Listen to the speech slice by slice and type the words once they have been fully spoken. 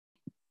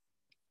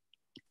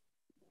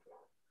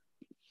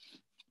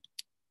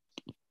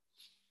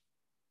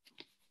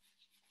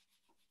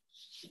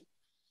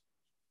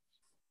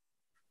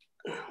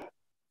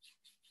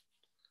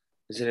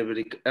Has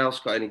anybody else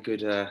got any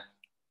good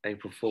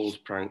April Fool's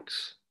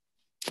pranks?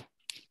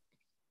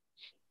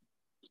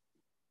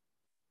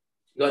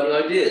 You got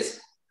any ideas?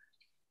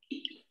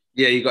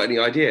 Yeah, you got any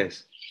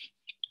ideas?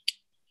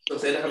 I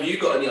said, have you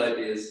got any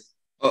ideas?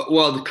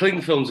 Well, the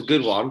cling film's a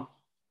good one.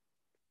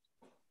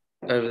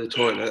 Over the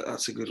toilet,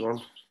 that's a good one.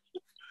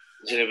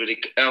 Has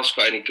anybody else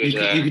got any good?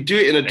 You could do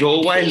it in a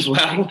doorway as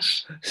well.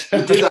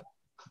 You do that.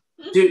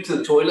 Do it to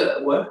the toilet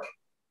at work.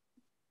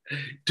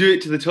 Do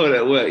it to the toilet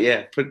at work,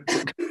 yeah. Put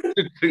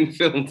cling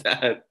film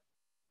down.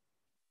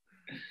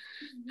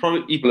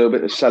 Probably a little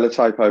bit of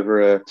sellotape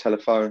over a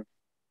telephone.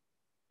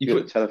 You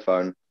put a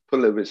telephone. Put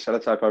a little bit of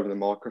sellotape over the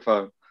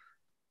microphone.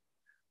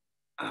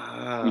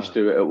 You used to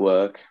do it at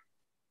work.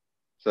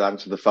 So they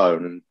answer the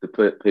phone and the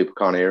people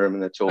can't hear them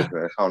and they're talking.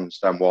 I can't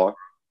understand why.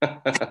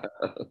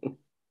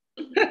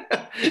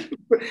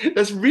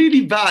 That's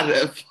really bad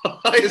at a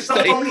fire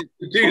station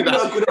to do that.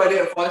 Not a good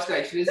idea at a fire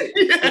station, is it?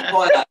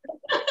 Yeah.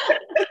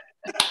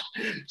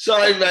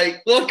 Sorry,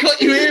 mate. Why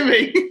can't you hear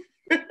me?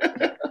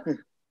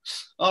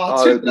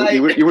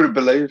 You wouldn't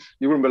believe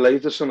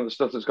some of the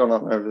stuff that's gone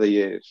on over the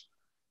years.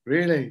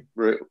 Really?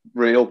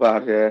 Real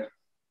bad, yeah.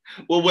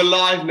 Well, we're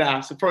live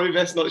now, so probably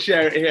best not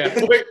share it here.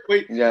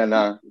 Wait. Yeah,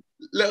 no.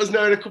 Let us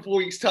know in a couple of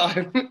weeks'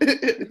 time.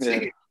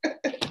 Yeah.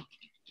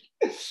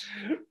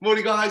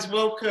 Morning, guys.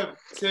 Welcome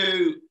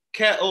to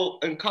Kettle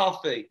and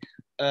Coffee.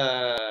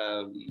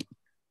 Welcome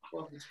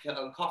to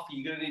Kettle and Coffee.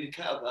 You're going to need a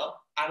kettlebell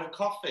and a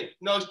coffee.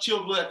 Nice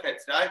chilled workout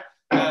today.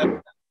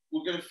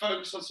 We're going to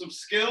focus on some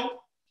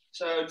skill.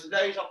 So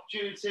today's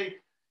opportunity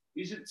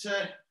isn't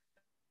to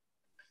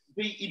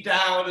beat you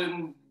down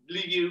and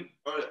leave you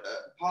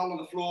palm on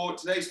the floor.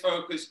 Today's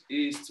focus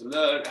is to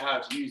learn how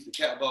to use the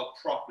kettlebell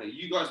properly.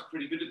 You guys are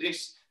pretty good at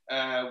this,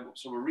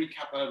 so we'll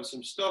recap over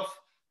some stuff,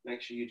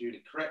 make sure you're doing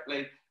it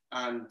correctly,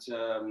 and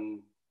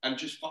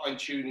just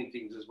fine-tuning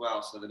things as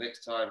well. So the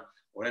next time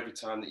or every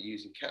time that you're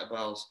using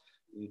kettlebells,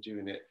 you're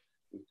doing it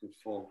with good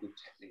form, good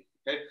technique.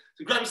 Okay,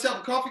 so grab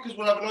yourself a coffee because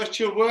we'll have a nice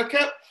chilled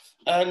workout,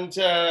 and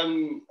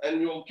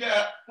you'll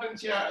get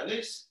plenty out of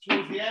this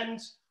towards the end.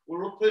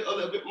 We'll up it a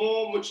little bit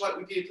more, much like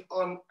we did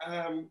on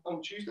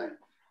Tuesday,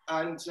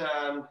 and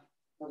have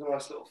a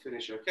nice little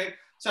finisher. Okay,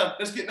 so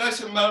let's get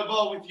nice and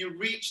mobile with your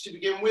reach to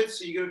begin with.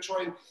 So you're going to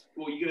try and,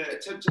 you're going to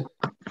attempt to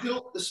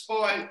tilt the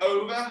spine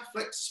over,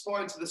 flex the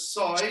spine to the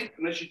side,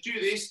 and as you do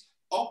this,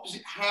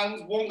 opposite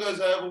hands, one goes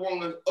over,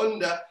 one goes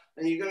under,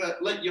 and you're going to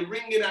let your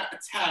wringing out a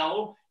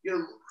towel. You're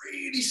going to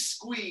really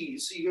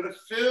squeeze. So you're going to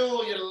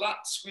feel your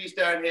lats squeeze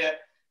down here.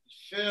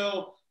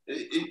 Feel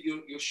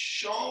your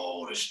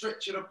shoulders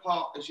stretching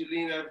apart as you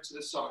lean over to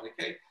the side,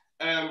 okay?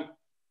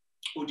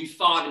 We'll do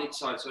 5 on each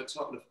side, so a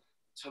total of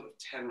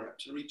 10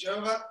 reps. So reach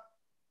over.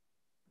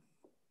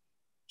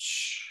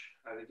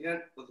 And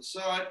again, other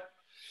side.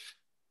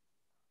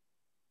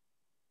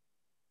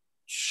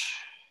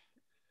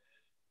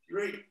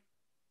 3.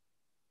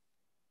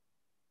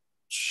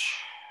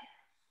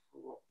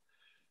 4.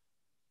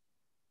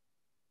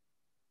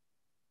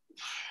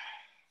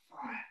 5.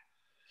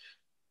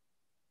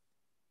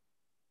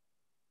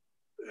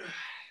 6.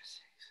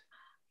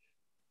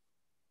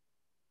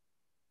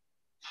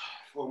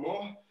 4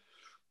 more.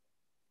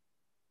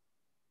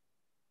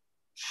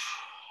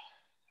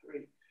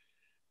 3.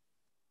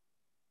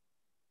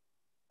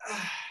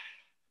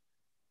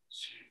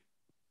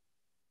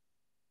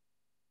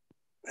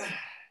 2.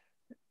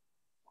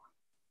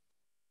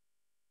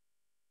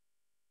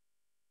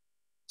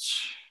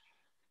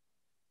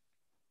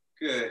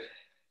 Good.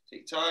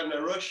 Take time,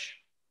 no rush.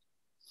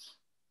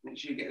 Make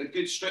sure you get a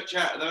good stretch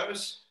out of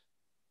those.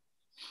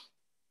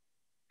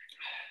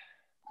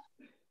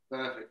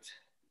 Perfect.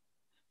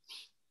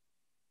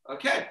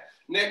 Okay,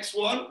 next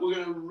one, we're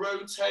going to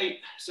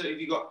rotate. So if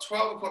you've got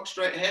 12 o'clock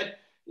straight ahead,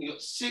 you've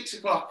got 6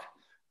 o'clock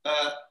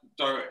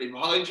directly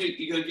behind you,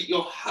 you're going to get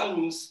your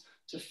hands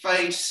to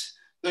face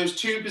those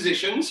 2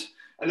 positions.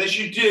 And as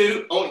you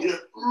do, I want you to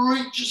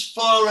reach as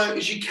far out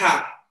as you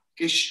can.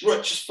 Okay,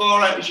 stretch as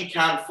far out as you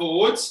can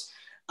forwards.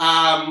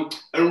 And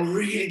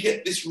really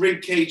get this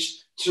rib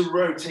cage to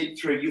rotate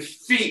through. Your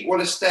feet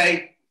want to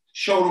stay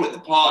shoulder width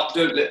apart.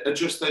 Don't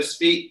adjust those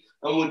feet.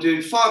 And we'll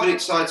do 5 on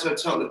each side, so a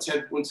total of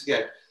 10 once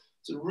again.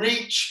 So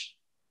reach,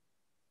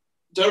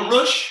 don't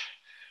rush,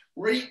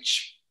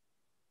 reach.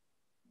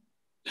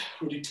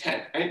 We'll do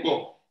 10, 8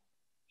 more.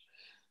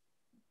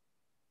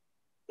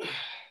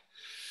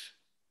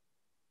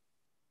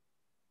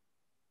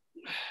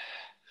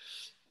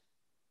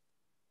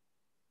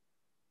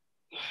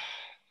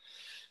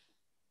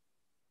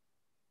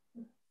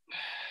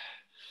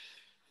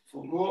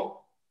 Four more.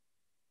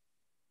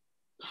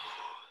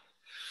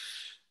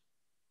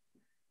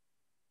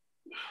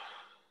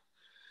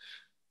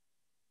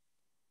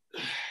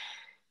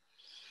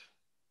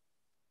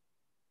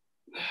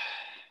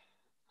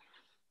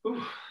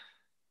 Ooh.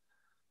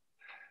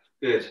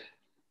 Good.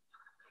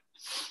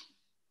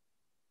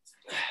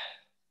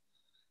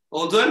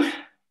 All done?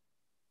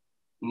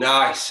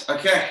 Nice.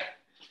 Okay.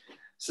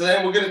 So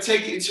then we're going to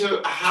take it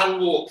into a hand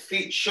walk,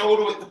 feet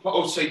shoulder width apart.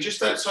 Oh, sorry,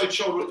 just outside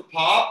shoulder width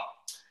apart.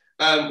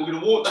 We're going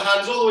to walk the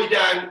hands all the way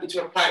down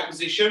into a plank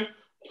position,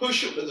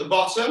 push up at the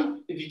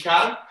bottom if you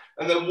can,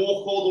 and then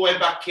walk all the way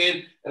back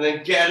in, and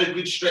then get a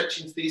good stretch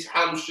into these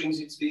hamstrings,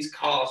 into these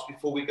calves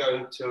before we go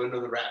into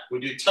another rep. We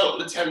do a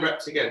total of 10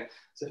 reps again.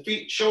 So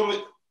feet, shoulder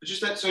width,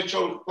 just that, so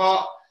shoulder width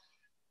apart.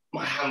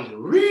 My hands are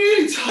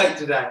really tight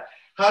today.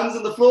 Hands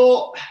on the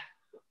floor,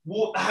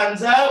 walk the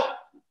hands out,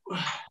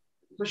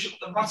 push up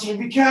the bottom if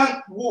you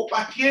can, walk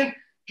back in,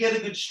 get a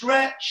good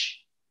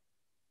stretch,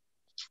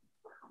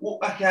 walk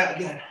back out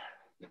again.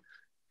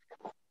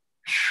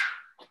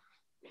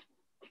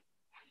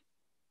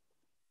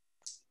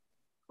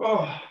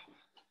 Oh.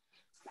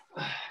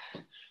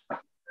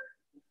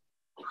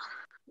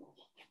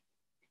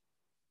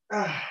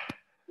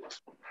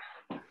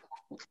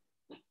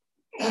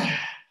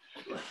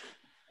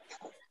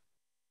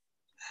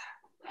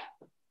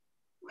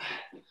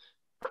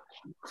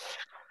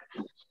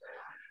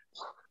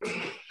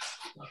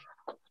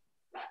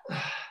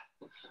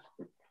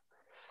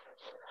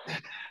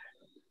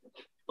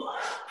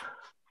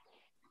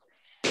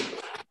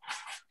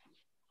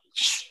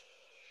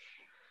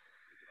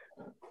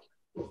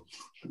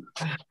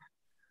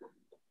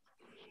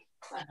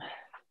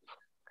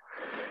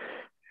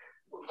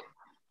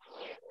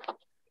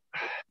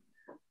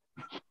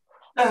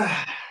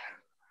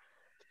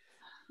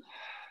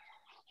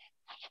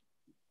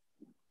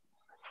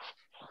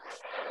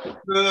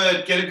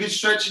 Good. Get a good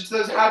stretch into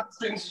those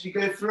hamstrings as you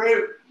go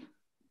through.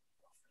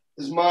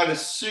 As mine is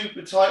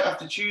super tight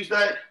after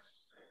Tuesday.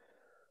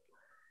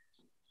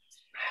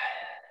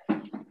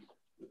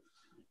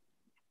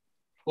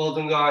 Well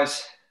done,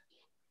 guys.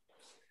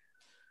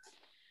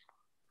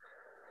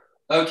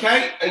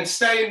 Okay, and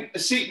stay in a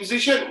seat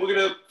position. We're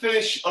going to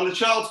finish on the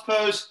child's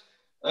pose,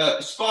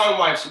 spine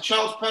wave. So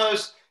child's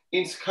pose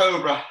into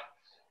cobra.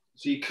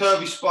 So you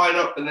curve your spine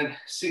up and then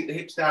sink the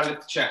hips down,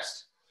 lift the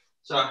chest.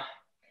 So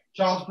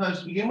child's pose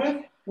to begin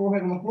with.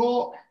 Forehead on the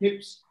floor,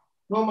 hips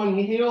bum on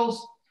your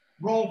heels,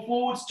 roll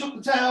forwards, tuck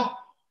the tail,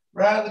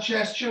 round the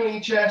chest, chin on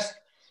your chest.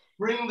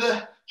 Bring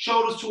the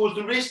shoulders towards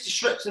the wrist to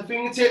stretch the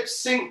fingertips,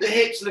 sink the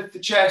hips, lift the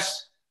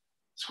chest,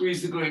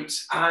 squeeze the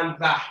glutes and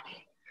back.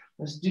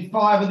 Let's do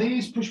 5 of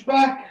these. Push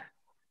back,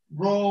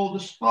 roll the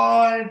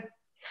spine,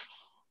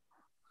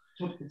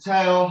 tuck the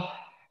tail,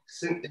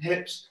 sink the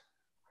hips,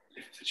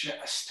 lift the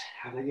chest.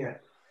 And again,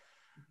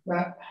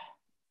 back.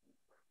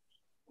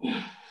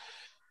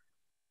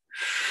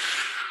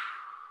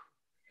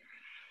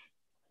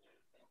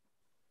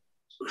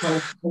 So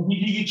when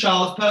you do your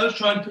child's pose,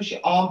 try and push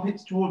your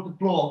armpits towards the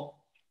floor.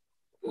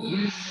 Really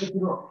lift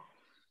it up.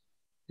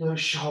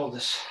 Those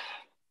shoulders.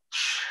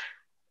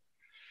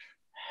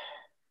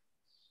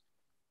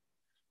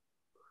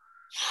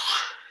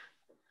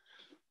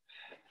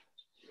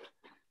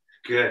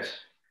 Good.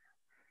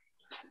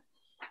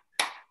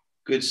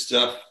 Good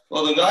stuff.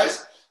 Well done,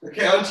 guys.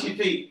 Okay, onto your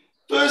feet.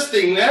 First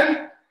thing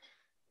then,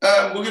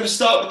 we're going to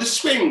start with the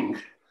swing.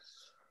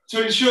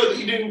 To ensure that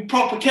you're doing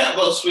proper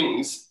kettlebell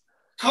swings.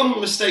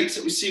 Common mistakes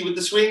that we see with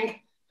the swing,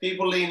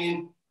 people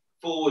leaning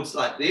forwards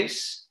like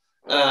this,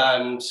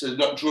 so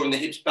not drawing the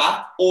hips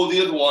back, or the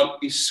other one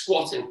is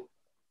squatting.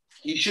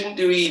 You shouldn't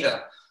do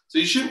either. So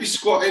you shouldn't be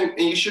squatting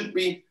and you shouldn't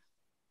be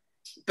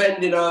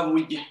bending over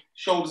with your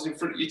shoulders in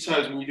front of your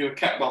toes when you do a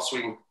kettlebell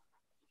swing.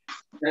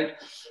 Okay?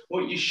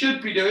 What you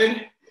should be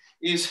doing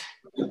is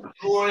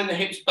drawing the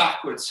hips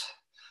backwards.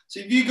 So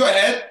if you go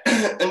ahead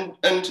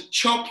and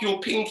chop your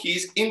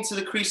pinkies into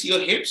the crease of your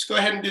hips, go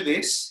ahead and do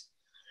this.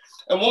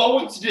 And what I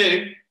want to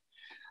do,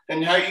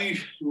 and how you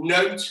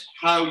note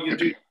how you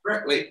do it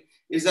correctly,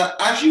 is that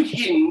as you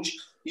hinge,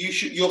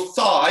 your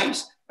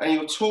thighs and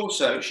your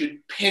torso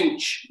should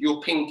pinch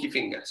your pinky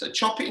finger. So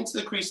chop it into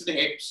the crease of the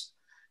hips.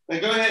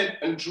 Then go ahead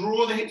and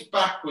draw the hips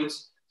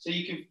backwards so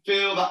you can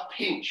feel that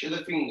pinch of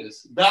the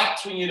fingers.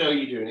 That's when you know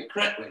you're doing it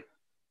correctly.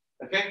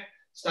 Okay?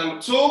 Stand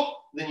up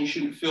tall, then you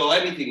shouldn't feel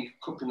anything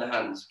cupping the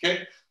hands.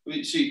 Okay?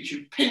 So you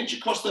should pinch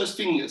across those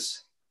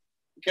fingers.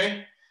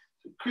 Okay?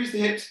 So crease the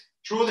hips.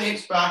 Draw the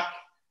hips back.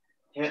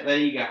 Yeah, there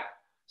you go.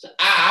 So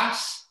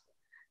ass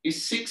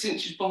is 6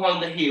 inches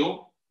behind the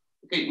heel.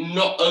 Okay,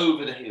 not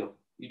over the heel.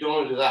 You don't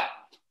want to do that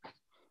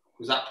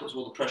because that puts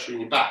all the pressure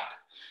in your back.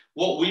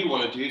 What we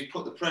want to do is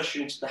put the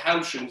pressure into the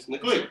hamstrings and the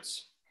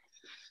glutes.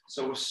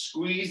 So we're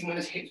squeezing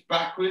those hips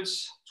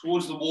backwards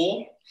towards the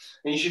wall,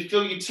 and you should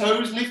feel your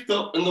toes lift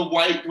up and the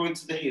weight go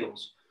into the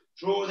heels.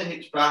 Draw the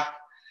hips back,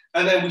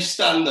 and then we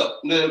stand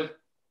up. Now,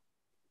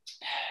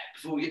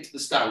 before we get to the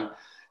stand,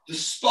 the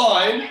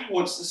spine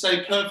wants to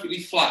stay perfectly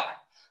flat.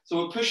 So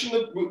we're pushing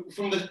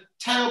from the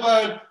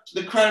tailbone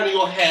to the crown of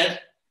your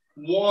head,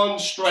 one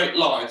straight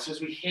line. So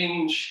as we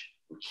hinge,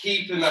 we're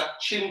keeping that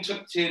chin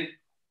tucked in,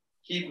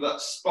 keeping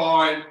that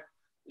spine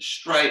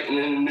straight and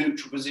in a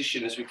neutral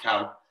position as we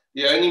can.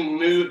 The only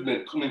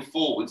movement coming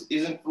forwards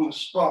isn't from the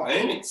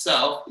spine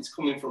itself, it's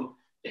coming from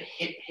the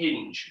hip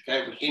hinge.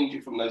 Okay, we're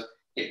hinging from those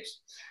hips.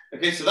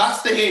 Okay, so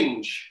that's the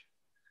hinge.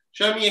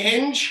 Show me your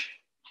hinge.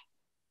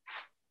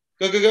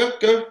 Go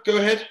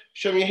ahead.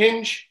 Show me your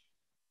hinge.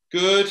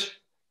 Good.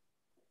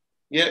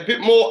 Yeah, a bit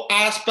more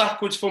ass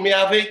backwards for me,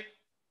 Avi.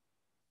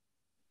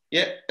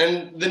 Yeah,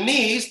 and the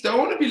knees don't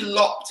want to be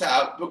locked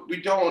out, but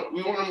we want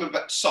them a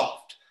bit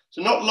soft.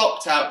 So not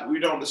locked out, but we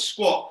don't want to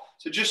squat.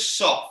 So just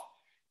soft,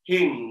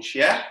 hinge,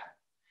 yeah?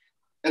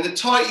 And the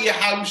tighter your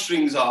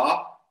hamstrings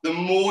are, the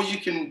more you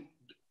can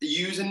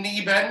use a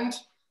knee bend.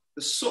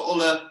 The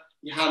subtler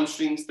your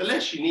hamstrings, the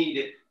less you need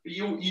it. But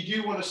you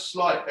do want a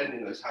slight bend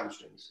in those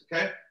hamstrings,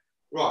 okay?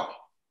 Right.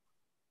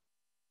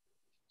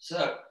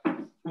 So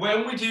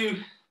when we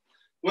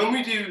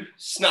do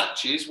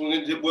snatches, we're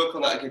going to work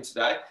on that again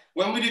today.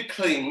 When we do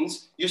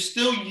cleans, you're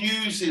still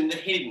using the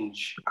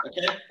hinge,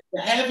 okay?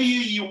 The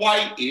heavier your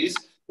weight is,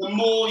 the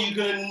more you're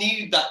going to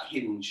need that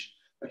hinge,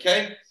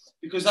 okay?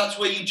 Because that's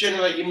where you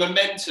generate your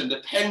momentum,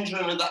 the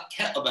pendulum of that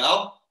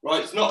kettlebell,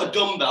 right? It's not a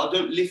dumbbell,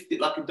 don't lift it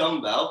like a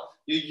dumbbell.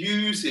 You're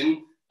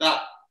using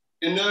that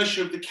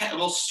inertia of the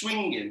kettlebell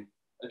swinging,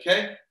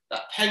 okay?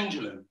 That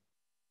pendulum.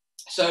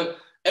 So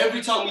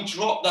every time we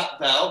drop that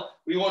bell,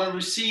 we want to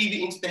receive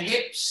it into the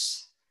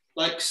hips,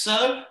 like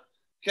so,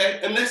 okay?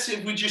 Unless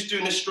if we're just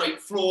doing a straight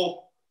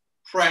floor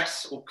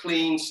press or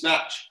clean,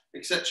 snatch,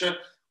 etc.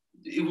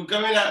 If we're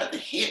going out at the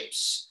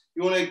hips,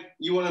 you want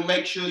to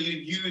make sure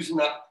you're using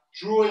that,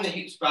 drawing the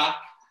hips back,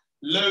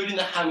 loading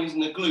the hammies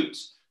and the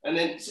glutes, and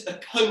then a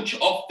punch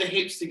off the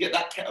hips to get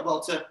that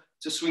kettlebell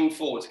to swing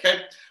forward,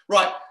 okay?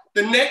 Right,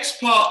 the next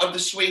part of the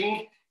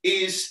swing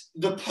is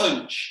the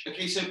punch,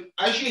 okay? So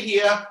as you're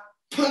here,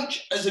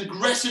 punch as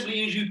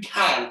aggressively as you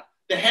can.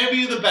 The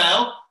heavier the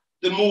bell,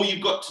 the more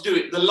you've got to do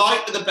it. The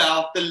lighter the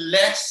bell, the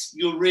less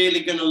you're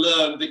really going to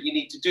learn that you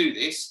need to do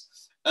this.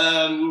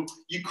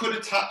 You could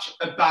attach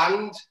a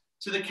band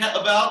to the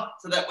kettlebell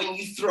so that when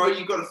you throw,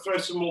 you've got to throw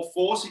some more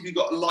force if you've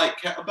got a light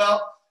kettlebell.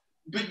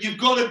 But you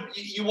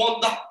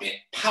want that bit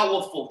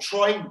powerful.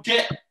 Try and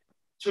get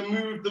to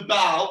move the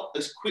bell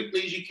as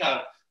quickly as you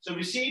can. So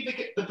receive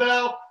the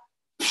bell,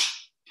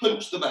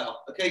 punch the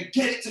bell, okay?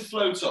 Get it to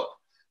float up.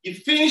 Your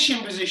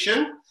finishing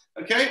position,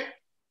 okay?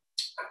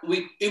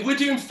 If we're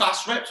doing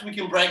fast reps, we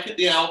can break at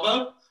the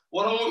elbow.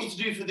 What I want you to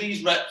do for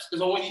these reps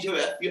is I want you to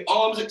have your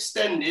arms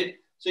extended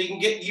so you can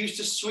get used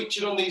to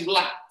switching on these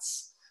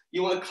lats.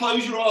 You want to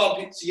close your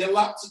armpits so your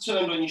lats are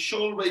turned on, your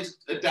shoulder blades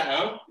are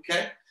down,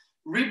 okay?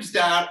 Ribs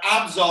down,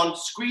 abs on,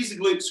 squeeze the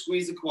glutes,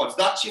 squeeze the quads.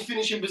 That's your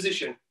finishing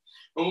position.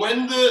 And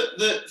when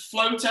the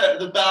float out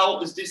of the bell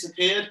has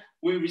disappeared,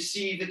 we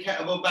receive the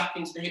kettlebell back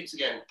into the hips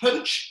again.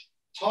 Punch,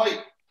 tight,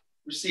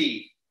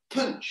 receive.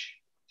 Punch,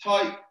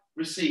 tight,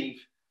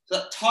 receive. So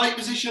that tight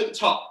position at the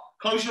top.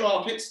 Close your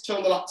armpits,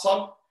 turn the lats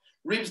on.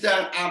 Ribs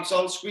down, abs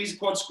on, squeeze the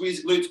quads,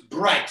 squeeze the glutes,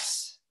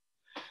 brace.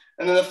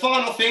 And then the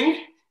final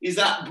thing is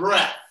that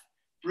breath.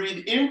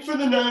 Breathe in through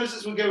the nose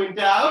as we're going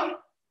down,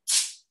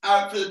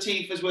 out through the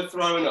teeth as we're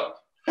throwing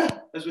up.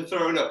 As we're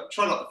throwing up.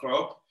 Try not to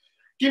throw up.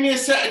 Give me a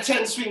set of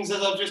 10 swings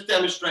as I've just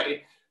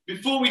demonstrated.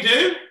 Before we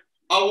do,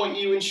 I want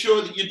you to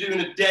ensure that you're doing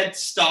a dead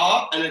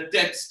start and a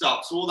dead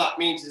stop. So all that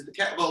means is the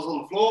kettlebell's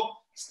on the floor,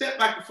 step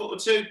back a foot or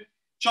two,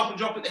 chop and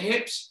drop at the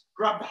hips,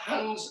 grab the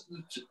hands,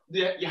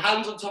 your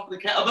hands on top of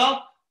the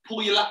kettlebell,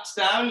 pull your lats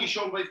down, your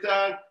shoulder blades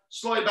down,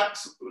 slide back,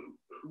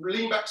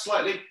 lean back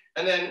slightly,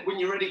 and then when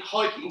you're ready,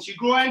 hike it into your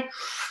groin,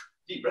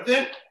 deep breath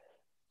in,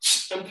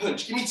 and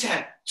punch. Give me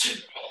 10, 2,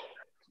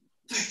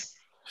 3,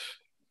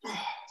 4,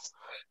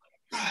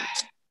 5,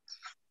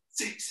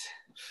 6,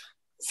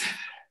 7,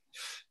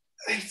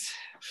 8,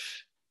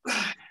 9,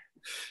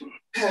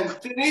 10.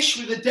 Finish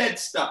with a dead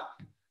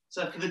stop.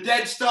 So for the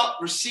dead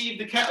stop, receive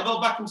the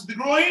kettlebell back into the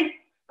groin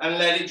and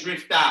let it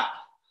drift out.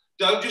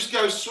 Don't just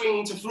go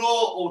swinging to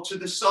floor or to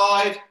the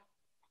side.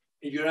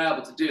 If you're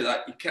able to do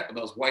that, your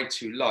kettlebell's way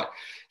too light.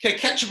 Okay,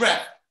 catch your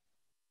breath.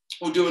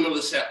 We'll do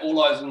another set.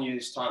 All eyes on you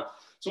this time.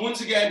 So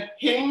once again,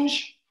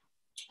 hinge,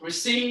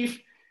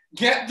 receive,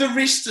 get the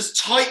wrist as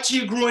tight to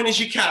your groin as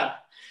you can.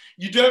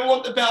 You don't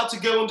want the bell to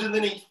go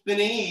underneath the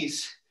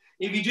knees.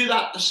 If you do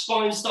that, the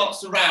spine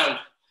starts to round.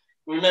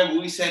 Remember,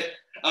 we said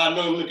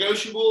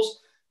non-negotiables,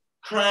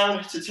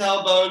 crown to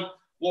tailbone,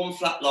 one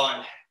flat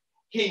line.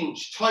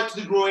 Hinge, tight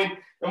to the groin.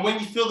 And when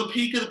you feel the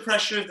peak of the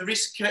pressure, the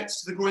wrist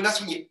connects to the groin,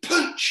 that's when you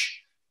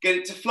punch. Get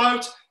it to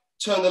float,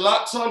 turn the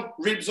lats on,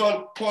 ribs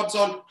on, quads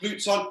on,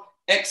 glutes on,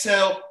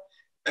 exhale,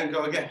 and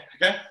go again,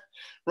 okay?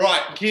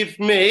 Right, give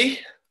me,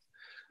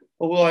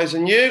 all eyes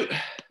on you,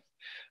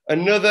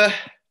 another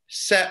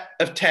set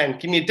of 10.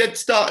 Give me a dead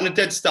start and a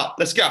dead stop.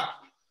 Let's go.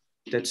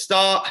 Dead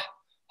start,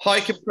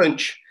 hike and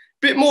punch.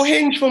 Bit more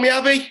hinge for me,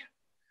 Abby.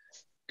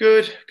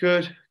 Good,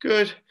 good,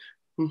 good.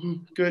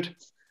 Good.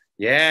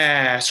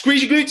 Yeah,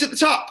 squeeze your glutes at the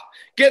top.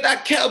 Get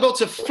that kettlebell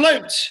to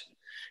float.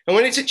 And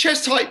when it's at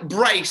chest height,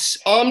 brace.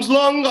 Arms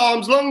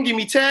long, give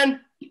me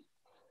 10.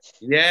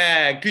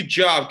 Yeah, good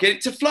job. Get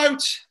it to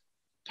float.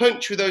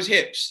 Punch with those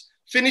hips.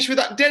 Finish with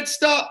that dead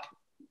stop.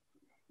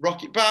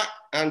 Rock it back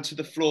and to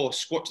the floor.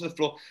 Squat to the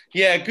floor.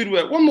 Yeah, good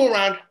work. One more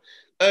round.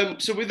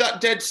 So with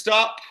that dead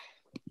stop,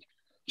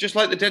 just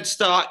like the dead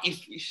start,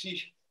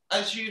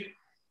 as you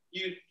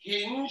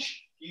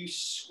hinge, you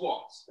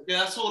squat. Okay,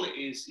 that's all it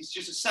is. It's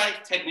just a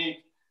safe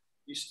technique.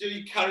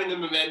 You're carrying the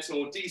momentum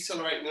or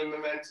decelerating the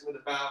momentum of the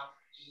bell.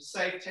 a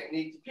safe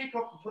technique to pick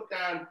up and put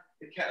down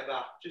the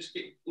kettlebell. Just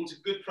get into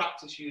good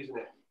practice using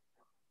it.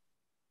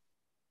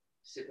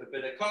 Sip a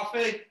bit of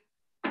coffee.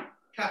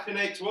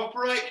 Caffeinate to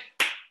operate.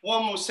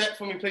 One more set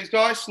for me, please,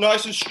 guys.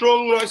 Nice and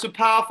strong, nice and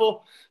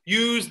powerful.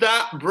 Use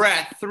that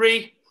breath.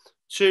 3,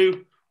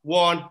 2,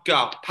 1,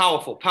 go.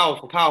 Powerful,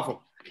 powerful,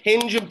 powerful.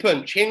 Hinge and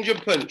punch, hinge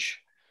and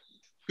punch.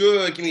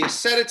 Good. Give me a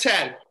set of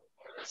 10.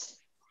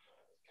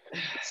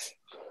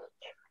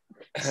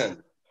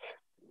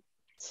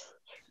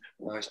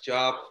 Nice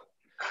job.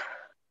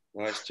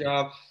 Nice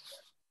job.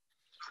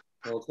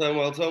 Well done,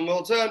 well done,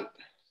 well done.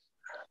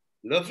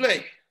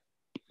 Lovely.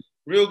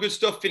 Real good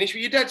stuff. Finish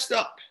with your dead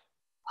stop.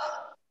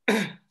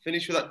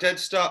 Finish with that dead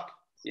stop.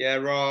 Yeah,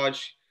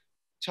 Raj.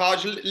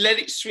 Taj, let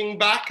it swing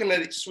back and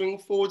let it swing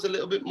forwards a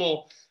little bit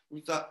more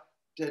with that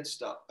dead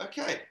stop.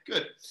 Okay,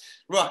 good.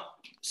 Right,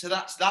 so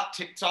that's that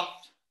ticked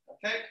off.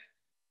 Okay.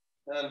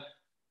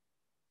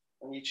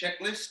 On your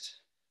checklist,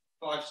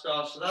 5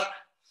 stars for that.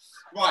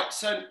 Right,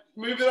 so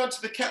moving on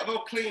to the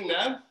kettlebell clean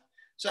now.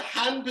 So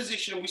hand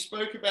position, we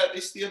spoke about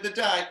this the other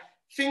day.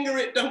 Finger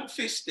it, don't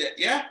fist it,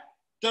 yeah?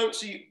 Don't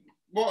see.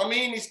 What I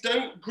mean is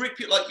don't grip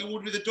it like you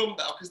would with a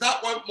dumbbell because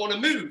that won't want to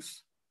move,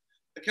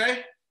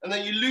 okay? And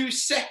then you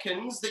lose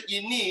seconds that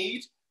you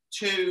need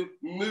to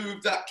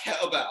move that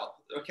kettlebell,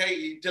 okay?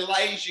 It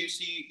delays you,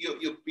 so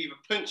you're either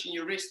punching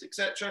your wrist,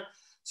 etc.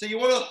 So you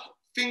want to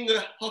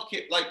finger hook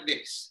it like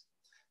this.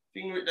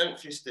 Finger it, don't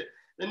fist it.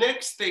 The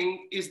next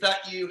thing is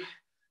that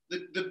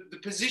the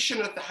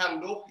position of the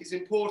handle is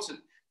important.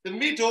 The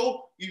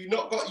middle, you've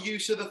not got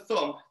use of the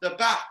thumb. The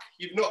back,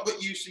 you've not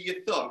got use of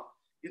your thumb.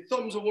 Your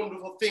thumb's a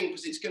wonderful thing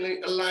because it's going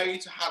to allow you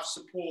to have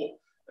support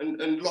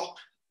and lock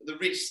the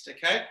wrist,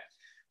 okay?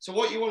 So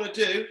what you want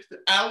to do, the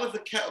L of the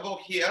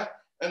kettlebell here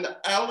and the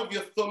L of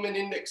your thumb and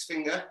index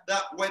finger,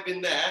 that web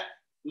in there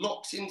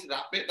locks into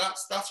that bit.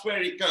 That's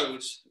where it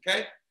goes,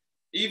 okay?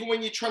 Even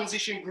when you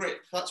transition grip,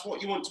 that's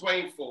what you want to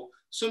aim for.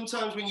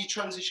 Sometimes when you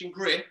transition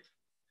grip,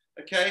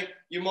 okay,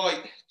 you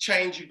might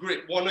change your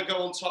grip. Want to go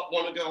on top,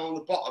 want to go on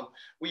the bottom.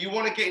 Well, you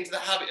want to get into the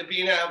habit of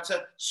being able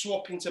to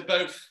swap into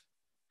both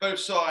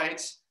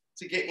sides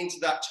to get into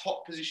that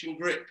top position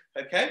grip,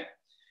 okay?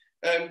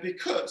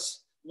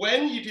 Because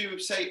when you do,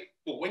 say,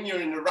 well, when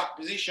you're in a rack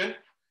position,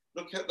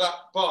 look at that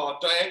bar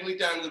diagonally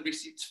down the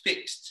wrist, it's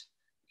fixed,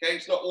 okay?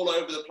 It's not all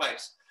over the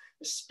place.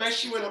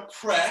 Especially when I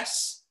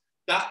press,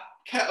 that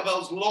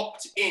kettlebell's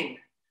locked in,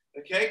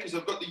 okay? Because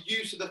I've got the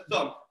use of the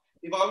thumb.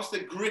 If I was to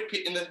grip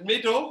it in the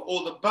middle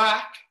or the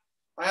back,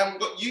 I haven't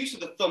got use of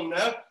the thumb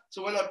now.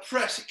 So when I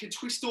press, it can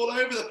twist all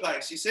over the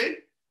place, you see?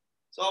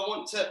 So I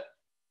want to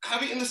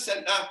have it in the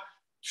center,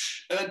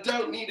 and I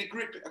don't need to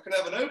grip it. I can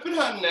have an open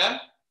hand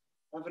now.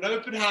 I have an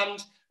open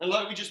hand, and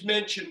like we just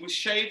mentioned, we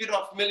shave it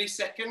off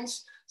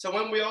milliseconds. So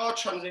when we are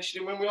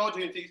transitioning, when we are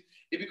doing things,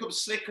 it becomes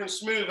slicker and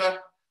smoother,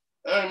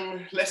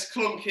 less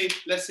clunky,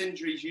 less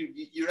injuries.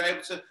 You're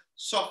able to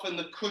soften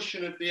the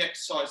cushion of the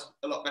exercise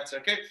a lot better,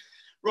 okay?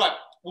 Right,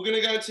 we're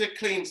going to go into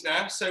cleans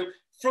now. So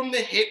from the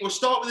hip, we'll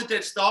start with a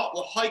dead start.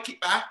 We'll hike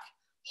it back,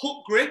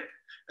 hook grip,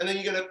 and then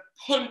you're going to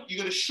punch. You're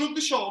going to shrug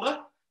the shoulder,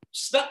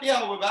 snap the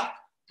elbow back,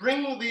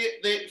 bring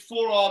the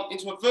forearm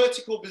into a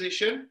vertical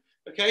position,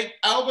 okay?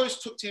 Elbows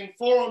tucked in,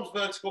 forearms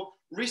vertical,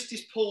 wrist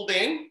is pulled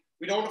in.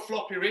 We don't want a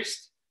floppy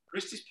wrist.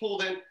 Wrist is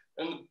pulled in,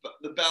 and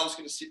the bell's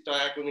going to sit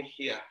diagonally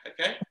here,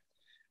 okay?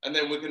 And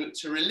then we're going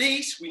to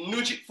release, we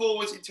nudge it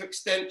forwards into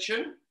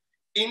extension,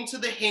 into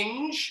the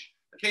hinge.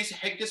 Okay, so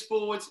head goes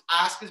forwards,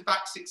 ass goes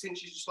back 6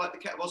 inches, just like the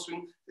kettlebell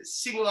swing.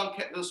 It's single arm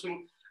kettlebell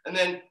swing. And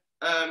then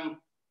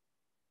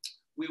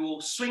we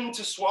will swing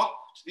to swap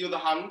to the other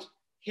hand,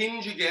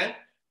 hinge again,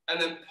 and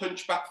then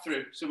punch back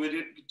through. So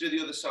we do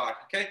the other side,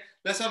 okay?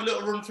 Let's have a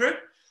little run through.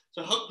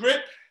 So hook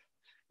grip,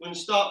 we're going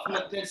to start from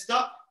that dead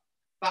stop,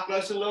 back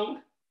nice and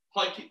long,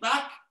 hike it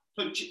back,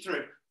 punch it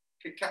through.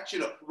 Okay, catch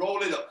it up,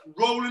 rolling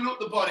up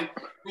the body.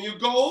 And your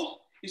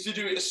goal is to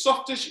do it as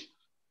soft as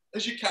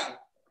you can.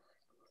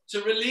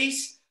 To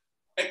release,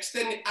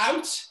 extend it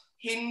out,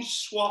 hinge,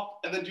 swap,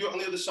 and then do it on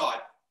the other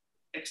side.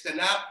 Extend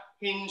out,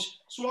 hinge,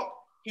 swap,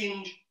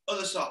 hinge,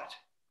 other side.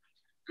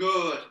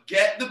 Good.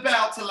 Get the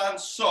bell to land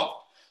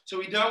soft. So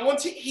we don't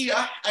want it here,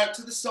 out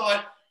to the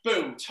side,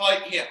 boom,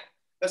 tight here.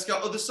 Let's go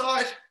other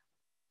side.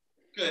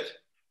 Good.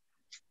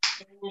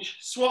 Hinge,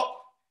 swap,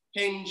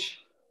 hinge,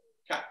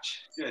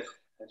 catch. Good.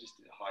 I just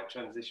did a high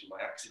transition by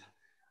accident.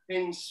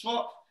 Hinge,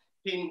 swap,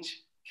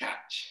 hinge,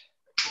 catch.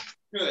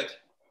 Good.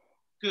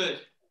 Good.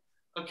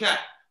 Okay,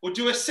 we'll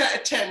do a set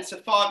of 10, so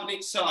 5 on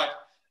each side.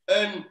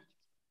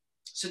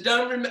 So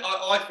don't remember,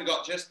 I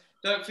forgot just,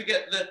 don't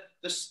forget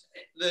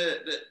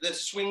the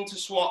swing to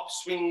swap,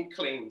 swing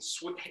clean.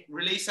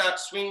 Release out,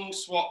 swing,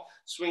 swap,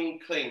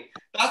 swing clean.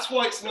 That's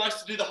why it's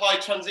nice to do the high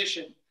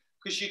transition,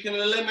 because you can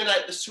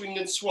eliminate the swing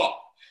and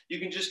swap. You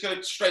can just go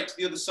straight to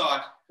the other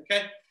side,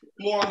 okay?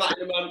 More on that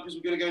in a moment, because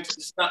we're going to go into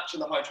the snatch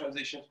and the high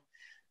transition.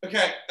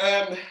 Okay,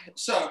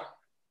 so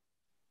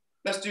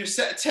let's do a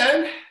set of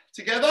 10.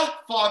 Together,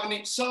 5 on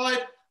each side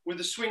with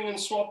the swing and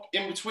swap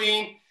in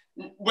between.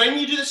 When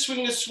you do the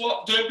swing and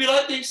swap, don't be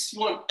like this. You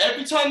want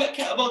every time that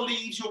kettlebell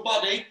leaves your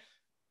body,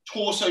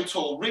 torso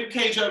tall, rib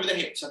cage over the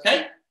hips,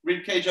 okay?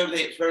 Rib cage over the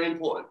hips, very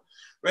important.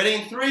 Ready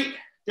in 3,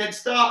 dead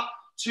start,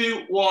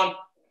 2, 1,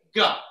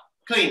 go.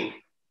 Clean,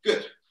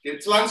 good. Get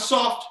it to land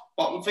soft,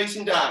 bottom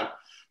facing down.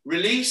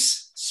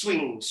 Release,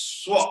 swing,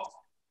 swap,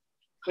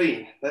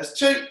 clean. That's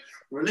 2,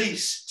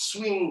 release,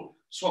 swing,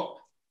 swap.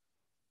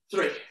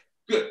 3,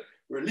 good.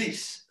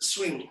 Release,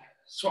 swing,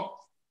 swap.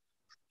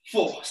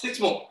 4, 6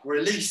 more.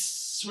 Release,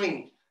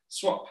 swing,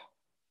 swap.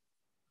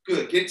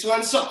 Good. Get it to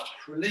land soft.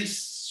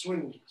 Release,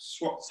 swing,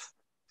 swap.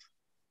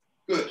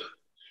 Good.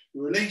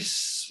 Release,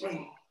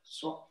 swing,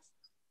 swap.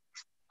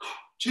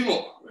 2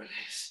 more.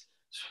 Release,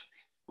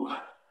 swing.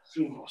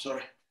 3 more,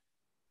 sorry.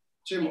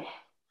 2 more.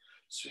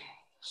 Swing,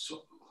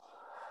 swap.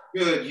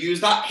 Good. Use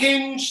that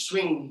hinge.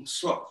 Swing,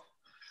 swap.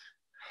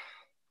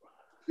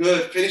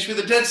 Good. Finish with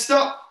a dead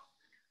stop.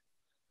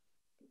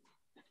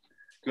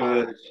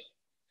 Good.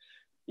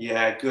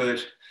 Yeah,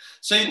 good.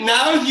 So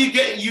now you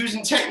get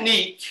using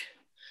technique.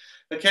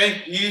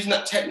 Okay, using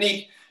that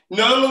technique.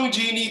 No longer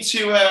do you need to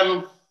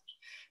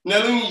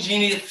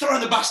throw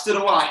the bastard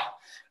away.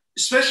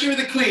 Especially with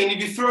the clean, if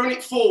you're throwing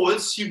it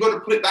forwards, you've got to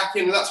put it back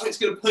in, and that's when it's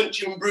going to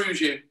punch you and bruise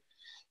you.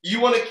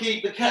 You want to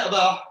keep the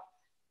kettlebell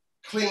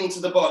clean to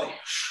the body.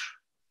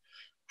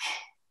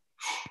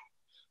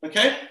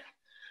 Okay?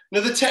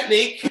 Another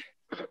technique.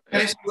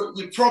 Okay, so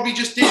you probably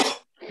just did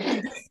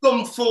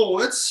thumb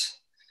forwards,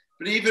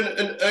 but even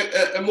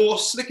a more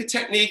slicker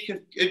technique of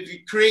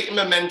creating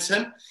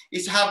momentum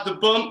is to have the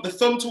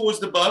thumb towards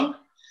the bum.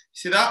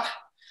 See that?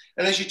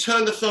 And as you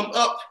turn the thumb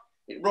up,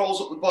 it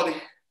rolls up the body.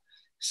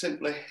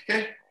 Simply,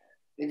 okay?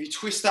 If you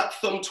twist that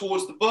thumb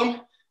towards the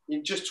bum,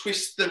 you just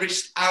twist the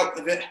wrist out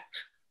of it,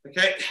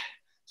 okay?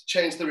 To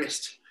change the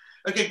wrist.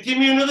 Okay, give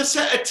me another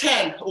set of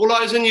 10. All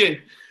eyes on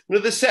you.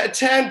 Another set of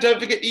 10.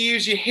 Don't forget to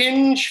use your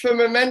hinge for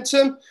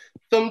momentum.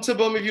 Thumb to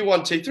bum if you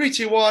want to. 3,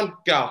 2, 1,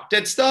 go.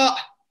 Dead start.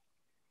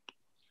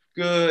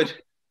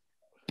 Good.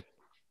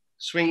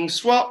 Swing,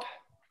 swap.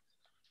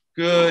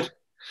 Good.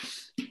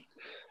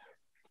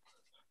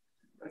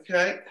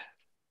 Okay.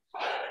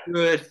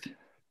 Good.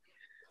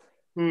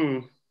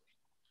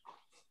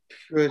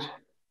 Good.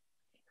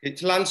 Get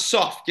to land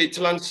soft. Get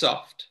to land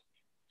soft.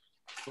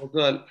 Well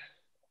done.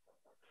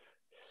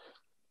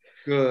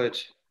 Good.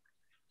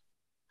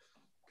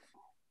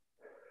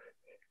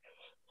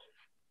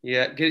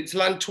 Yeah, get it to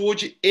land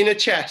towards your inner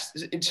chest,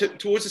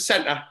 towards the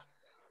center.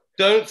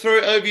 Don't throw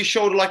it over your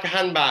shoulder like a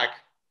handbag.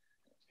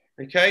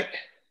 Okay?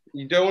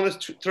 You don't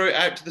want to throw it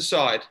out to the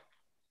side.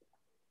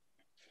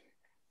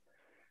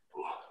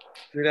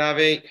 Good,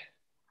 Avi.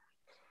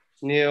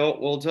 Neil,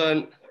 well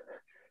done.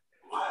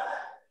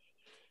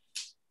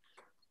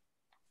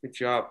 Good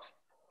job.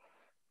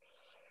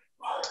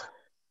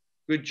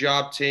 Good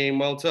job, team.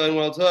 Well done,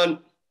 well done.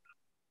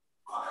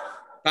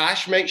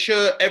 Bash, make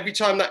sure every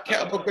time that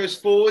kettlebell goes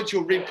forward,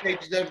 your rib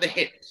cage is over the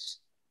hips.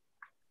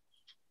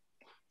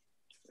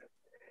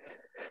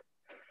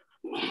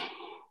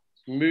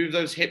 Move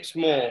those hips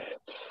more.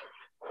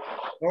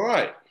 All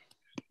right.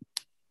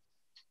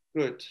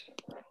 Good.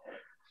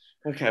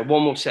 Okay,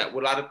 one more set.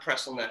 We'll add a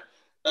press on there.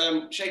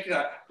 Shake it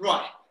out.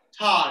 Right.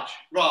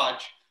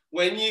 Raj,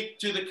 when you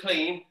do the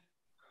clean,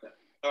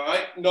 all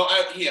right, not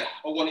out here.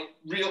 I want it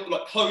real,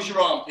 like close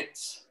your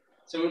armpits.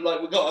 So we've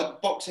got a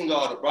boxing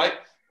guard up, right?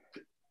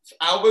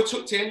 Elbow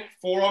tucked in,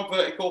 forearm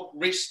vertical,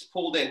 wrist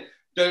pulled in.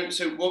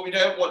 So what we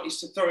don't want is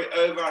to throw it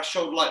over our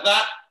shoulder like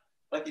that,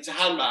 like it's a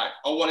handbag.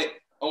 I want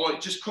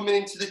it just coming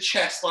into the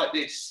chest like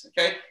this,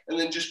 okay? And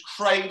then just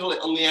cradle it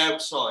on the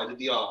outside of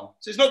the arm.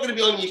 So it's not going to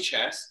be on your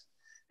chest,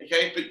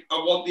 okay? But I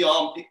want the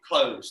armpit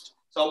closed.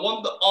 So I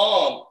want the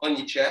arm on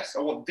your chest.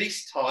 I want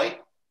this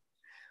tight,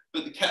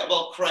 but the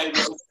kettlebell cradle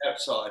on the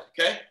outside,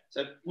 okay?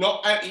 So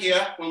not out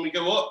here when we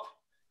go up,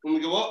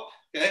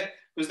 okay?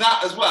 Because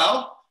that as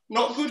well,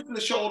 not good for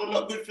the shoulder,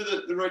 not good for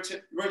the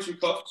rotary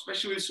cuff,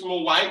 especially with some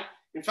more weight.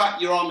 In fact,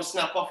 your arm will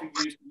snap off if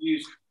you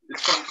use the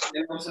trunk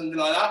or something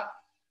like that.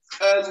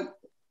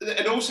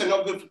 And also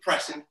not good for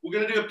pressing. We're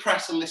going to do a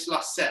press on this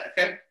last set,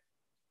 okay?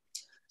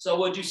 So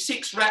we'll do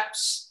 6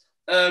 reps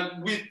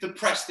with the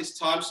press this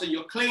time. So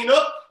you'll clean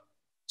up,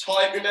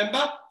 tight,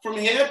 remember? From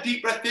here,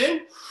 deep breath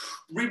in,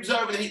 ribs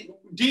over the hip.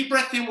 Deep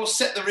breath in will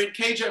set the rib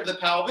cage over the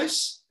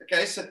pelvis,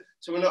 okay? So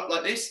we're not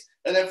like this.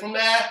 And then from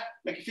there,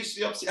 make a fist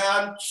to the opposite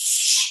hand.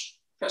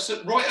 Press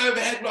it right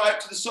overhead, right out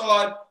to the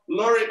side.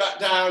 Lower it back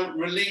down.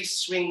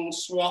 Release, swing,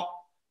 swap.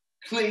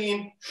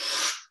 Clean.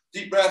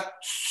 Deep breath.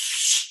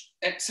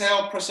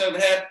 Exhale, press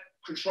overhead.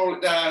 Control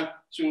it down.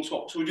 Swing,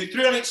 swap. So we'll do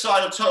 3 on each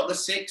side, a total of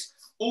 6.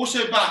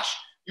 Also, Bash,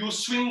 you'll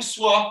swing,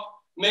 swap.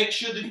 Make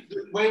sure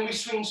that when we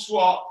swing,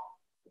 swap,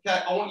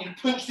 okay, I want you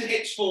to punch the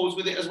hips forwards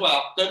with it as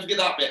well. Don't forget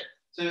that bit.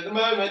 So at the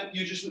moment,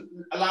 you just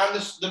allow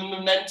the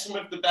momentum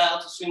of the bell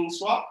to swing,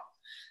 swap.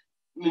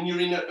 And then you're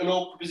in an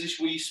awkward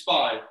position with your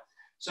spine.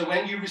 So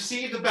when you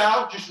receive the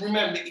bell, just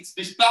remember, it's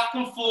this back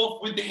and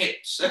forth with the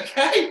hips,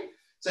 okay?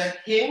 So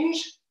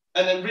hinge,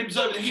 and then ribs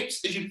over the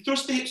hips. As you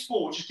thrust the hips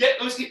forward, just get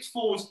those hips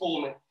forwards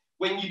for me.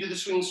 when you do the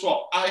swing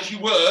swap, as you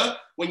were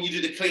when you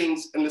do the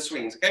cleans and the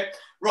swings, okay?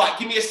 Right,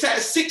 give me a set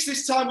of 6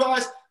 this time,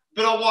 guys,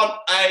 but I want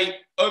a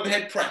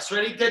overhead press.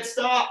 Ready? Dead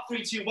start.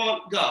 3, 2, 1,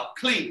 go.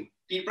 Clean.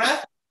 Deep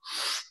breath.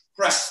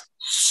 Press.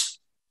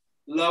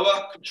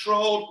 Lower,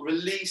 controlled,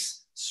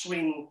 release,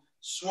 swing,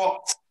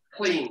 swap,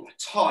 clean,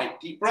 tight.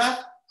 Deep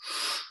breath.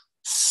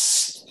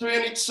 3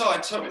 on each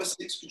side. Total of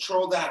 6.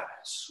 Control that.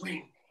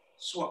 Swing,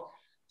 swap,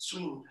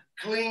 swing,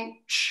 clean.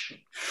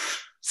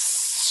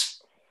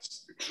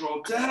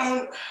 Control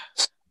down.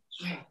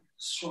 Swing,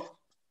 swap,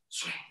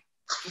 swing.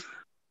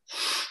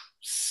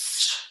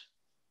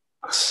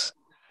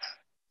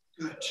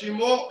 Good. 2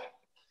 more.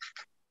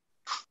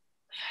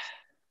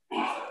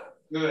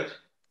 Good.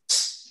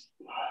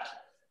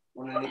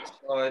 1 on each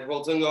side.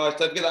 Well done, guys.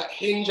 Don't forget that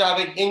hinge,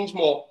 Abby. Hinge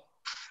more.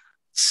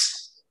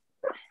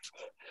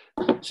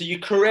 So you're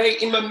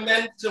creating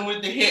momentum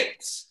with the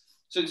hips.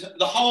 So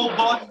the whole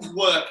body's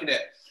working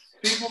it.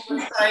 People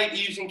will say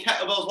using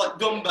kettlebells like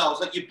dumbbells,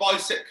 like your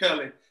bicep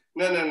curling.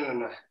 No, no, no,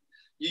 no.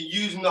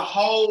 You're using the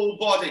whole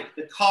body,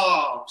 the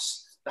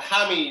calves, the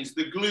hammies,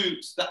 the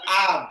glutes, the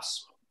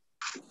abs.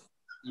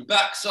 Your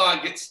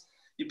backside gets,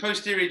 your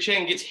posterior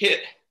chain gets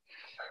hit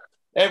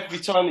every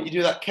time that you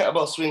do that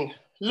kettlebell swing.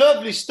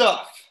 Lovely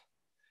stuff.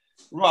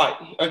 Right,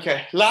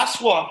 okay,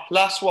 last one.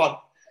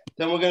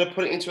 Then we're going to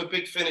put it into a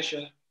big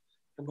finisher.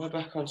 Am I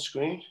back on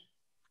screen?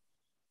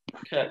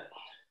 Okay.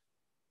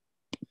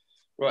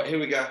 Right, here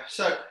we go.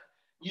 So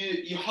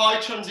your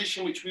high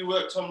transition, which we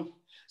worked on.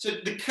 So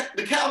the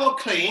kettlebell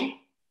clean,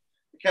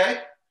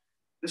 okay?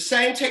 The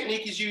same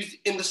technique is used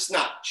in the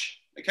snatch,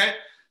 okay?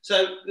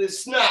 So the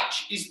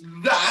snatch is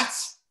that,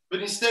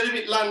 but instead of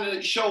it landing at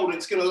the shoulder,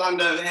 it's going to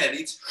land overhead.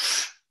 It's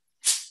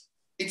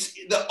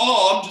the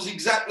arm does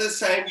exactly the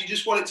same. You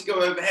just want it to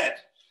go overhead.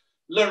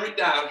 Lower it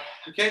down,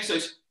 okay? So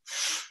it's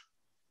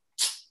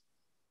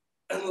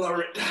and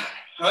lower it down,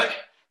 all right?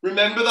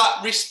 Remember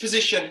that wrist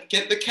position.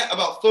 Get the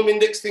kettlebell, thumb,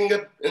 index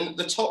finger, and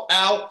the top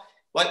out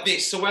like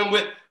this. So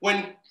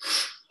when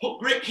hook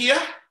grip here,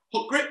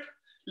 hook grip,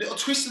 little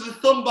twist of the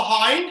thumb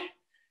behind,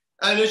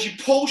 and as you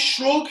pull,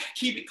 shrug,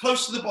 keep it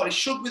close to the body.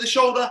 Shrug with the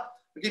shoulder.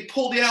 Okay,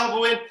 pull the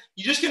elbow in.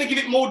 You're just going to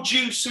give it more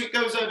juice so it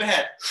goes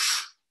overhead.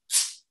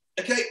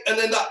 Okay, and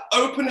then that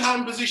open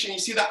hand position. You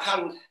see that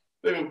hand,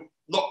 boom,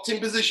 locked in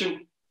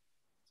position.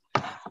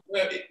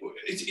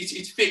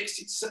 It's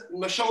fixed.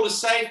 My shoulder's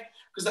safe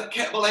because that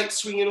kettlebell ain't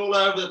swinging all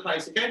over the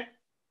place. Okay,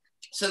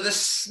 so the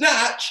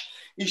snatch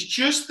is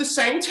just the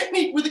same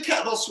technique with the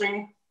kettlebell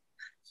swing.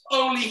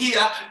 Only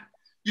here,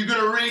 you're going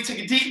to really take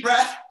a deep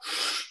breath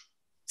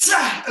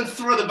and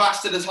throw the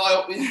bastard as high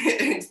up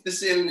into the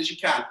ceiling as you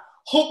can.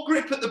 Hook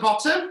grip at the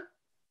bottom,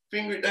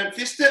 finger it, don't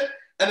fist it,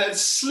 and then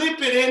slip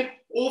it in,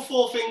 all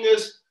 4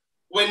 fingers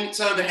when it's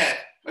overhead,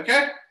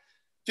 okay?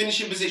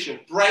 Finishing position,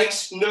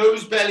 brace,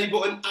 nose, belly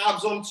button,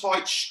 abs on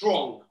tight,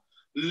 strong.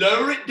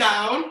 Lower it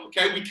down,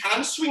 okay? We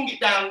can swing it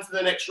down to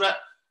the next rep.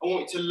 I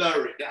want you to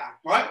lower it down,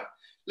 right?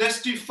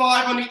 Let's do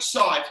 5 on each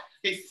side.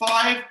 Okay,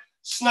 5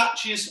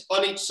 snatches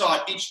on each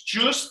side. It's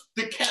just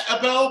the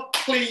kettlebell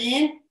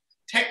clean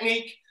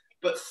technique,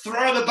 but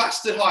throw the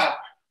bastard higher.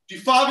 Do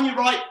 5 on your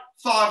right,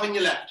 5 on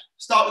your left.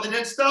 Start with a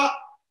dead start.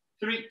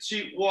 3,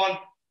 2, 1,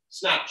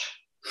 snatch.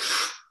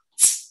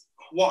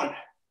 1,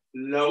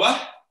 lower,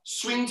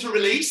 swing to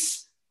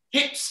release,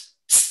 hips,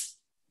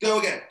 go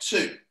again.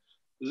 2,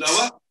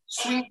 lower,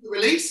 swing to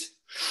release.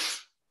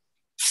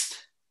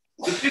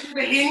 The bigger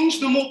the hinge,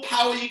 the more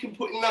power you can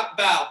put in that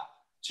bow.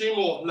 2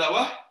 more,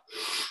 lower.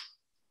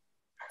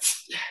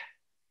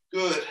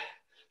 Good.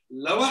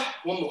 Lower,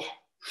 1 more.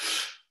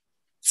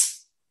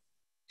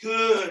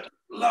 Good.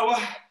 Lower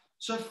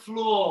to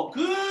floor.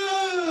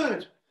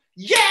 Good.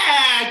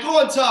 Yeah, go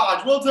on,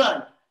 Taj. Well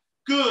done.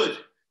 Good.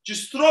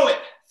 Just throw it.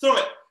 Throw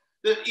it.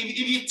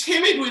 If you're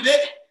timid with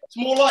it, it's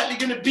more likely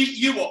going to beat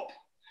you up.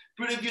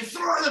 But if you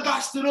throw the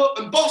bastard up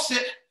and boss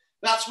it,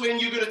 that's when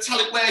you're going to tell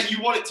it where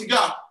you want it to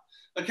go.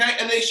 Okay?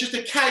 And then it's just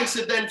a case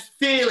of then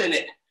feeling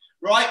it,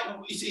 right?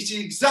 It's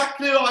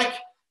exactly like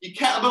your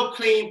kettlebell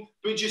clean,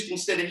 but just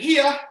instead of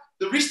here,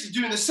 the wrist is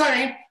doing the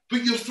same,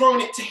 but you're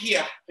throwing it to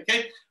here,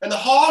 okay? And the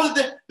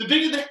harder, the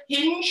bigger the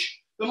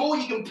hinge, the more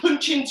you can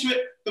punch into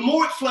it, the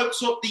more it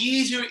floats up, the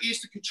easier it is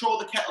to control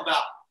the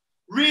kettlebell.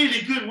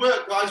 Really good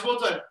work, guys. Well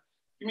done.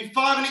 Give me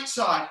 5 on each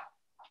side.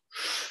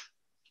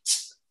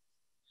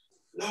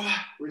 Lower,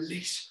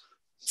 release.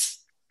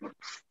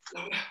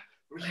 Lower,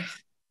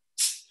 release.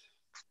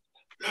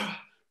 Lower,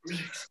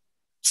 release.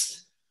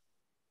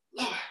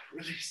 Lower,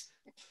 release.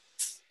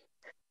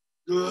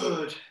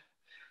 Good.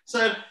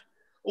 So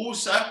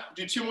also,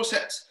 do 2 more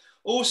sets.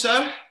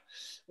 Also,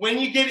 when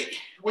you get it,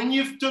 when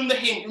you've done the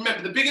hinge,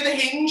 remember, the bigger the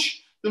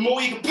hinge, the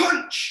more you can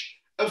punch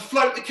and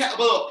float the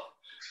kettlebell up.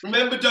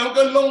 Remember, don't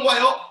go long way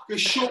up, go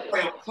short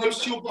way up,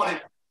 close to your body.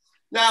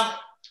 Now,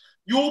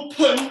 your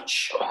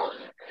punch,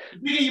 the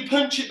bigger you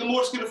punch it, the more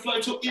it's going to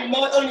float up. You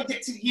might only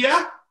get to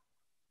here,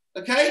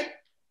 okay?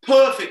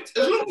 Perfect.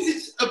 As long as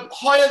it's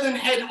higher than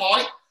head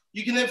height,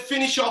 you can then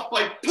finish off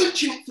by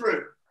punching it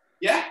through,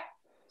 yeah?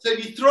 So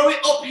if you throw it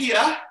up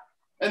here,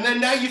 And then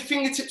now your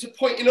fingertips are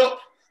pointing up,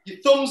 your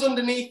thumb's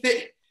underneath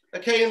it,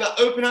 okay, in that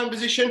open hand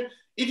position.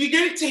 If you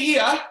get it to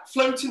here,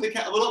 floating the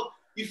kettlebell up,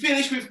 you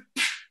finish with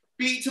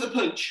beat to the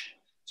punch.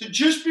 So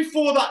just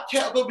before that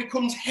kettlebell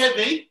becomes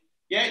heavy,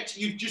 yeah,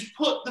 you've just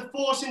put the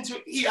force into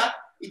it here,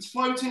 it's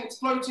floating, it's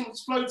floating,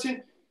 it's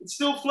floating, it's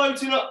still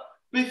floating up.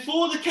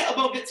 Before the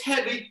kettlebell gets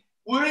heavy,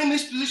 we're in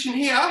this position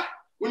here.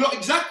 We're not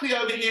exactly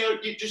over here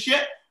just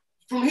yet.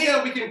 From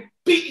here, we can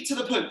beat it to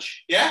the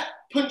punch, yeah?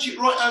 Punch it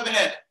right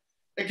overhead.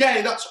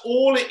 Again, that's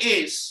all it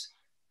is,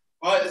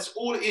 right? That's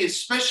all it is.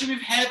 Especially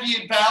with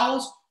heavier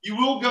bells, you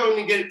will go in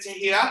and get it to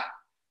here,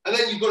 and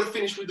then you've got to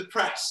finish with the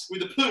press, with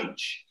the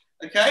punch,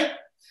 okay?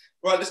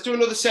 Right, let's do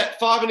another set,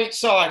 5 on each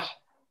side.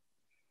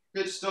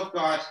 Good stuff,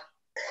 guys.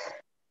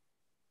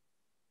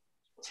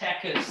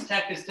 Tackers,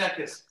 tackers,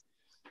 tackers.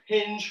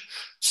 Hinge,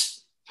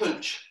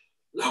 punch,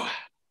 lower,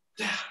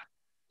 down,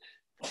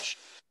 punch,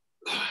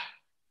 lower,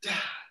 down,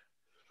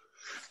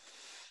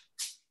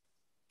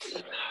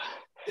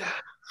 down,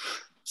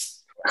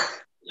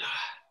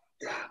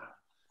 down.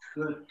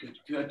 Good, good,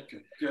 good,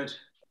 good, good.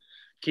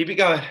 Keep it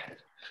going.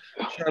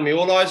 Show me,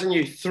 all eyes on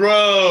you.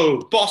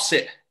 Throw, boss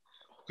it.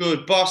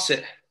 Good, boss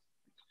it.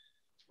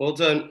 Well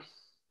done.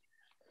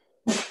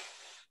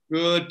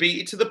 Good,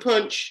 beat it to the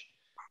punch.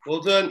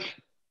 Well done.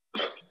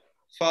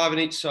 5 on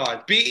each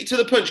side. Beat it to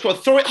the punch. Go on,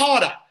 throw it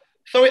harder.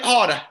 Throw it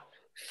harder.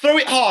 Throw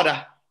it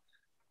harder.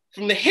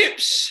 From the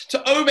hips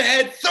to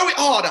overhead, throw it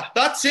harder.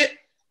 That's it.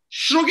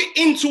 Shrug it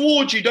in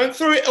towards you. Don't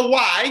throw it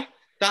away.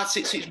 That's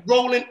it. So it's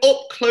rolling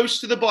up close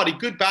to the body.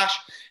 Good, Bash.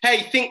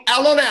 Hey, think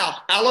L on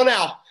L. L on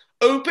L.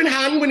 Open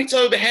hand when it's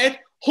overhead.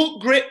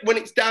 Hook grip when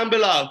it's down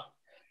below.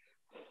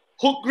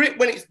 Hook grip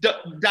when it's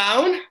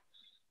down.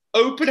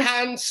 Open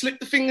hand. Slip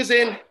the fingers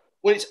in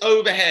when it's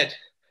overhead.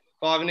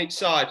 5 on each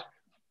side.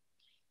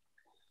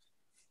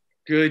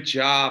 Good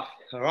job.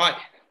 All right.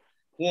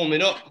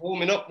 Warming up,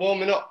 warming up,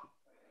 warming up.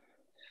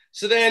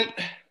 So then,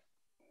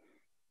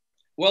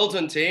 well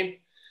done, team.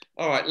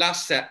 All right,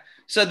 last set.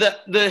 So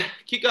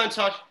keep going,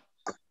 Todd.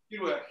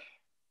 Good work.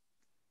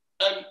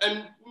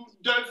 And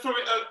don't throw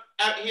it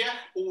out here,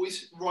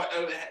 always right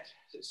overhead.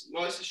 So it's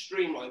nice and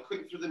streamlined,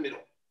 quick through the middle.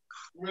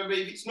 Remember,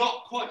 if it's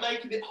not quite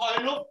making it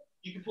high enough,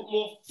 you can put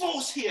more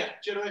force here,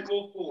 generate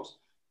more force.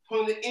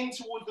 Pulling it in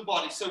towards the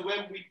body. So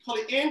when we pull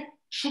it in,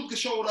 shrug the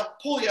shoulder,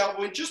 pull the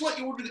elbow in, just like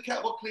you would with the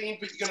kettlebell clean,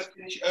 but you're going to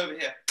finish it over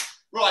here.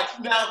 Right,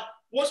 now,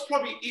 what's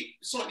probably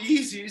slightly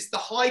easier is the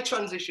high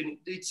transition.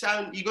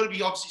 You've got to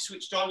be obviously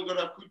switched on, you've got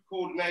to have good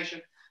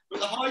coordination.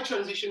 But the high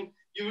transition,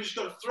 you've just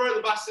got to throw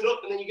the basket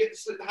up and then you get to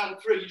slip the hand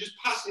through. You're just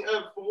passing it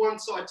over from one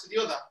side to the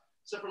other.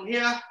 So from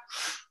here,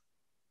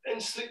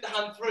 and slip the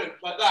hand through,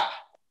 like that,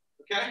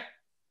 okay?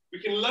 We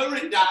can lower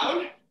it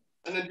down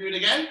and then do it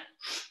again.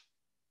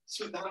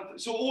 Slip the hand through.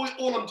 So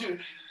all I'm doing,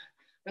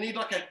 I need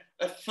like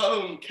a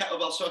foam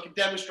kettlebell so I can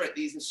demonstrate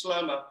these in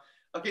slow-mo.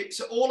 Okay,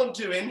 so all I'm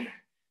doing,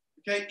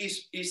 okay,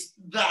 is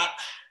that,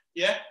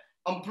 yeah?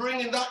 I'm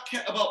bringing that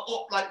kettlebell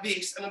up like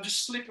this and I'm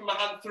just slipping my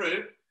hand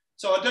through.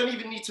 So I don't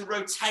even need to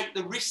rotate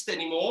the wrist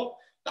anymore.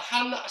 The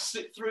hand that I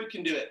slip through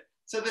can do it.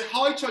 So the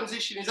high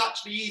transition is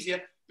actually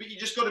easier, but you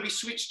just got to be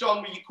switched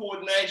on with your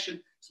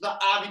coordination so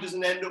that Avi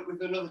doesn't end up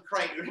with another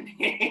crater in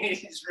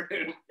his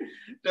room.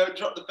 Don't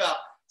drop the bell.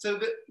 So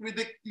with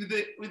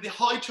the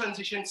high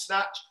transition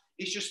snatch,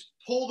 it's just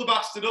pull the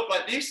bastard up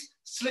like this,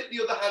 slip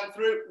the other hand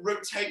through,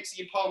 rotate so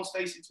your palms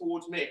facing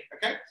towards me,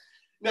 okay?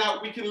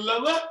 Now we can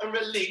lower and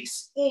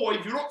release, or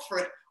if you're up for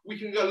it, we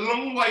can go a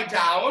long way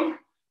down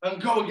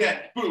and go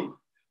again, boom.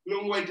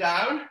 Long way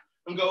down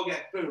and go again,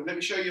 boom. Let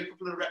me show you a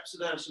couple of reps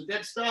of those. So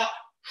dead start.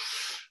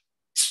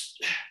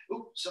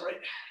 Oh, sorry.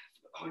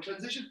 High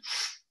transition.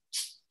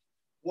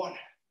 1.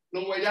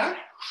 Long way down.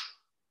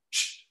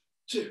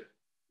 2.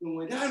 Long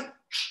way down.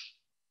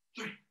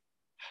 3.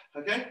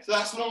 Okay, so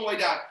that's long way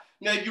down.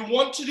 Now, if you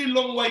want to do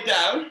long way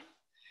down,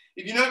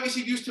 if you notice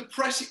if you used to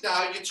press it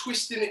down, you're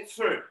twisting it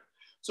through.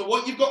 So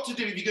what you've got to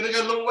do, if you're going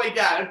to go long way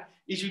down,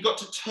 is you've got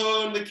to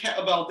turn the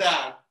kettlebell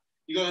down.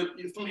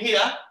 From here,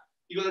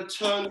 you've got to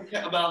turn the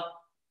kettlebell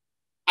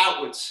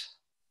outwards,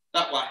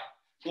 that way.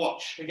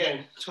 Watch,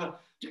 again,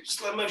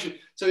 slow motion.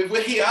 So if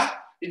we're here,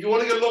 if you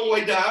want to go a long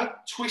way down,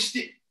 twist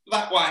it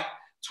that way.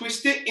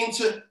 Twist it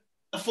into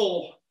a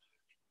 4.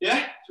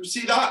 Yeah? So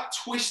see that?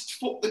 Twist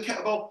the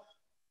kettlebell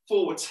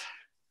forwards.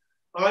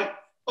 All right?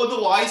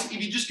 Otherwise,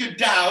 if you just go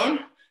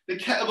down, the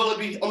kettlebell will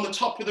be on the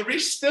top of the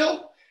wrist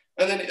still,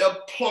 and then it'll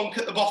plonk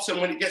at the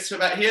bottom. When it gets to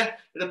about here,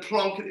 it'll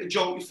plonk and it'll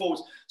jolt you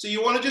forwards. So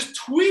you want to just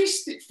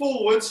twist it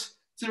forwards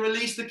to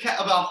release the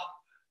kettlebell.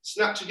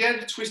 Snatch again,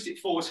 twist it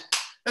forwards.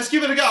 Let's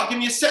give it a go. Give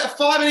me a set of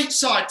 5 on each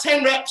side,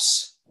 10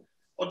 reps.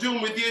 I'll do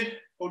them with you.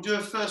 I'll do a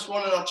first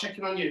one and I'll check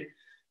in on you.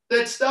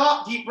 Dead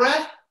start, deep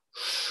breath,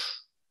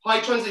 high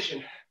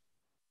transition.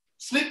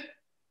 Slip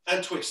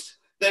and twist.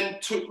 Then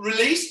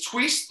release,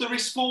 twist the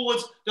wrist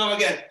forwards, go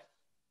again.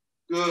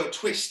 Good,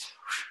 twist.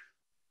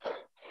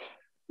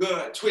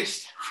 Good,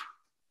 twist.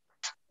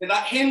 In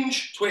that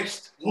hinge,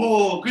 twist.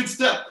 Oh, good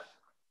stuff.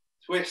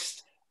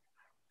 Twist.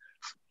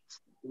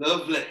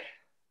 Lovely.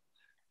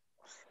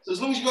 So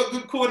as long as you've got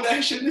good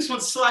coordination, this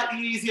one's slightly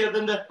easier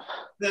than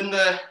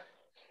the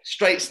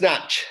straight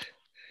snatch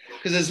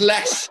because there's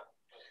less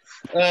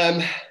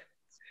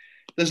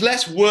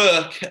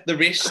work at the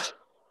wrist,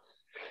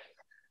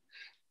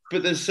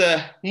 but there's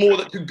more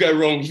that could go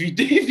wrong if you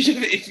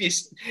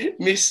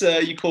miss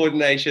your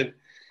coordination.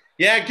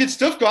 Yeah, good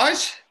stuff,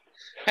 guys.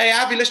 Hey,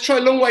 Avi, let's try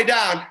long way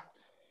down.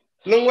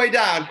 Long way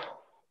down.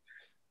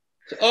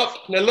 So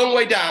up, no, long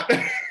way down.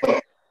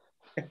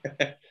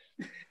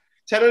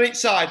 10 on each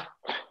side.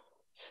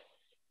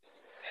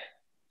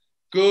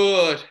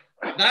 Good.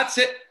 That's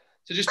it.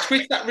 So just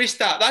twist that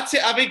wrist out. That's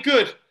it, Avi.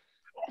 Good.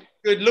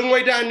 Good. Long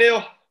way down,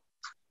 Neil.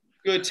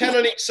 Good. 10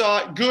 on each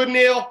side. Good,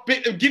 Neil.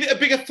 Give it a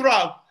bigger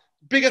throw.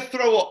 Bigger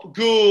throw up.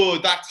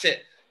 Good. That's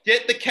it.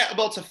 Get the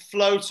kettlebell to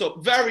float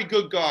up. Very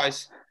good,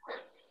 guys.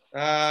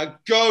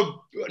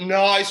 Go.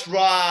 Nice,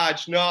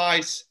 Raj.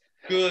 Nice.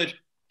 Good.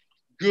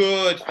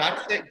 Good.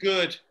 That's it.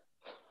 Good.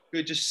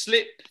 Good. Just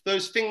slip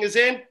those fingers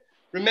in.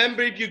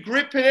 Remember, if you're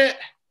gripping it,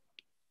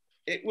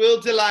 it will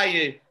delay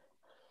you.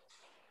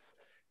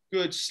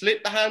 Good.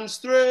 Slip the hands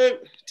through.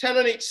 10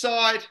 on each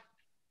side.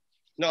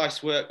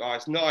 Nice work,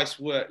 guys. Nice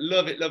work.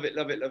 Love it, love it,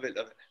 love it, love it,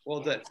 love it.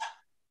 Well done.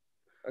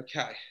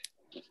 Okay.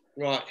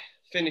 Right.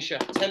 Finisher.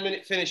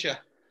 10-minute finisher.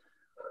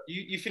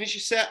 You finish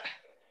your set.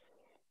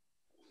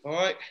 All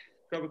right.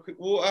 Grab a quick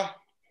water.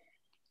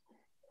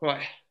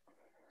 Right.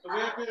 So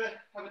we're going to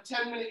have a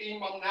 10-minute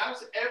EMOM now.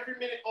 So every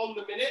minute on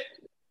the minute,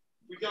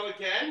 we go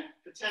again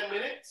for 10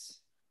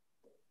 minutes.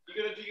 You're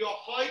going to do your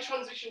high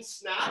transition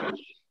snatch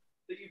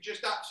that you've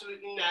just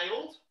absolutely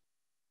nailed.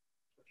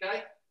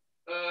 Okay.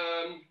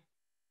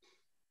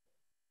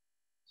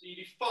 So you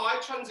do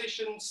 5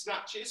 transition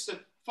snatches, so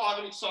 5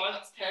 on each side,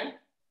 that's 10.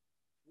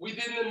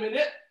 Within the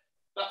minute,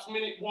 that's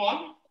minute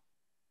 1.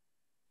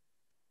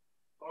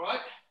 All right.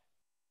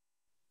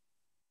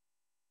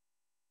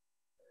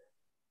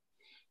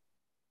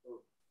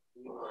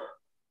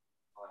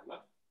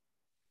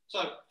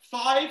 So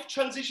 5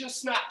 transition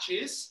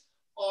snatches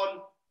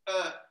on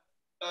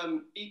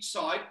each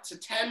side, so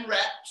 10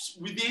 reps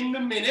within the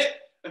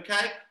minute,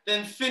 okay?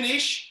 Then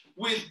finish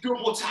with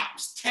double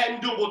taps,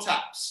 10 double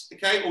taps,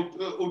 okay?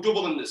 Or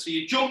double unders. So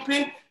you're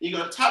jumping, you've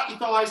got to tap your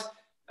thighs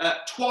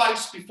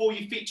twice before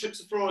your feet touch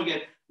the floor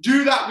again.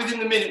 Do that within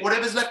the minute.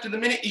 Whatever's left of the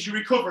minute is your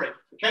recovery,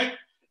 okay?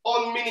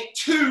 On minute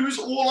 2s,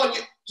 all on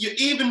your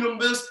even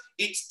numbers,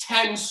 it's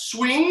 10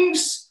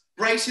 swings,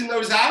 bracing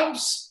those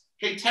abs,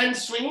 okay? 10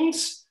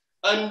 swings,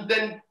 and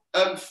then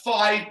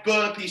 5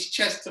 burpees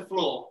chest to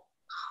floor,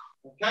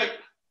 okay?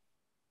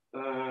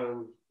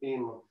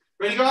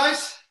 Ready,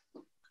 guys?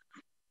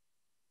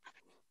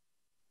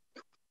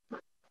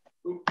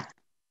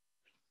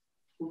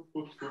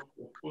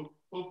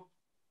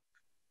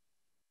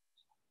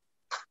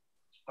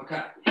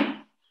 Okay.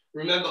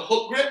 Remember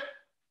hook grip,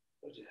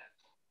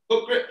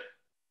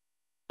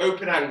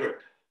 open hand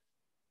grip.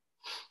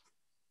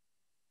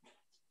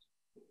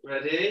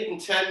 Ready? In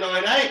 10,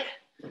 9, 8.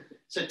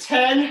 So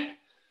 10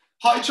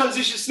 high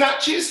transition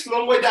snatches,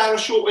 long way down or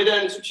short way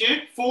down, it's up to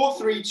you. 4,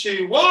 3,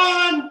 2,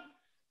 1.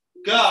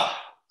 Go.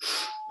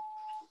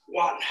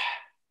 1,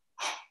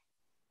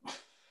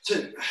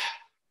 2,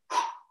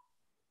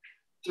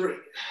 3,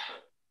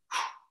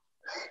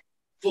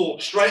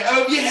 4. Straight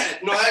over your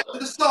head, not out to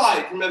the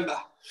side, remember.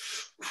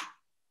 5.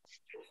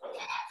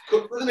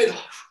 Cut for the middle.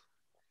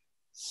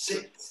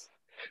 6,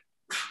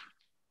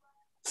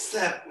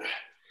 7,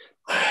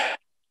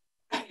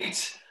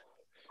 8,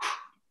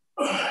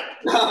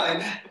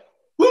 9.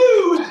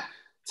 Woo!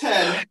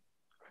 10.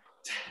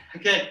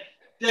 Okay,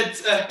 dead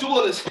double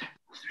others.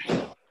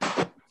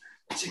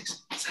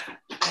 6, 7,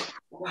 8,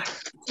 9,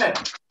 10.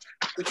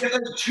 So get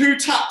those 2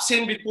 taps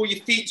in before your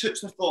feet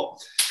touch the floor.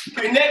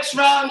 Okay, next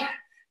round,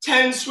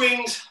 10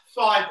 swings,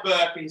 5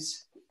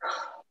 burpees.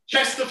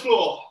 Chest to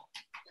floor.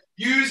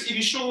 Use, if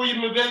you're sure with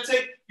your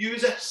mobility,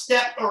 use a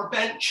step or a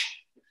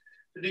bench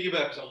to do your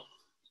burpees on.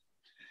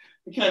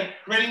 Okay,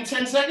 ready in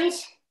 10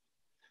 seconds?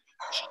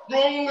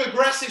 Strong,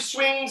 aggressive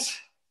swings.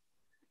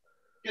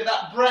 Get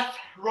that breath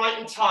right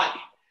and tight.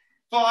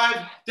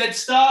 5, dead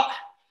start.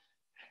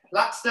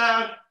 Lats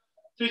down.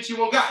 3, 2,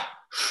 1, go.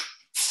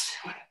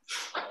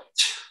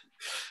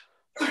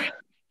 3,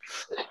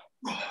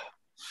 4,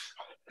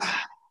 5,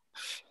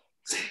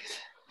 6,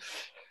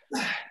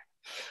 7,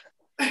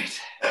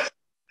 8,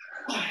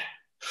 9,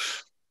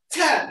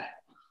 10.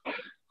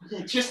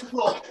 Okay, chest to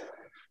floor.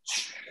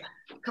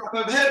 Cup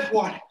overhead.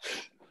 1,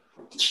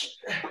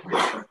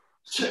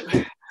 2,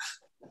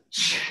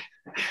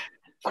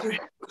 3,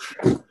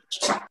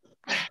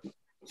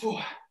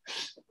 4,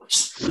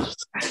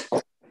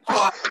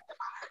 5.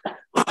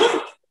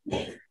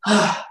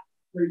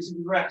 Ready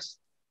to rest.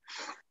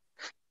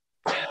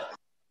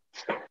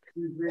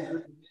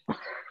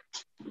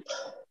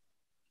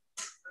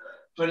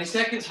 20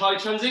 seconds, high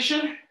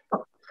transition.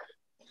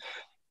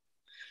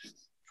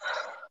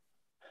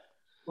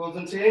 Well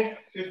done, team.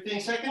 15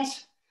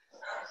 seconds.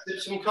 Sip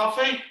some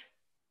coffee.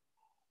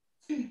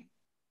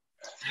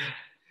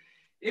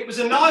 It was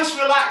a nice,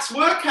 relaxed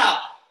workout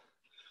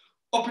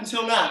up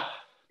until now.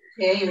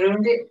 Yeah, you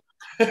ruined it.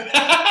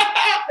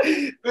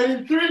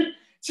 Ready? 3,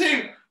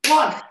 2,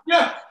 1,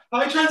 go.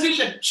 High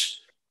transition.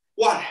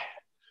 1,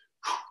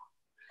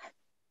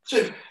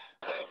 2,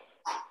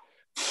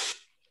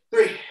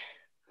 3,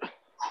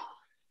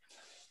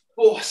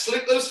 4.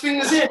 Slip those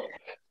fingers in.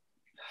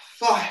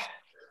 5,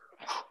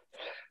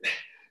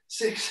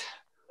 6,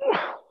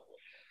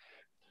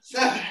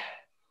 7,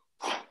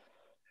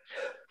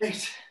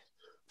 8,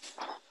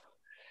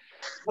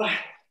 9,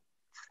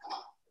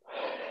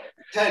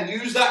 10.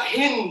 Use that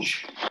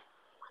hinge.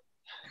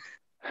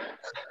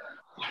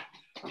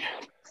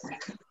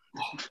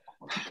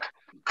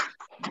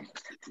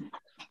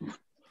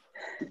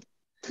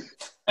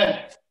 10.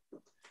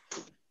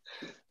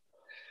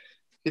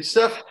 Good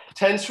stuff.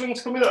 10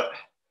 swings coming up.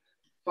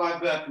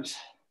 5 burpees.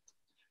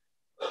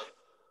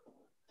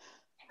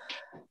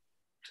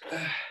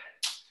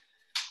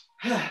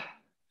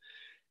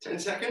 10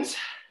 seconds.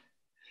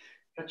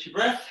 Catch your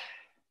breath.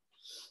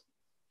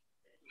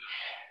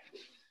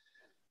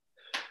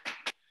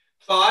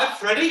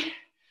 5, ready?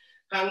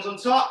 Hands on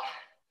top,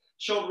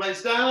 shoulder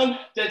blades down,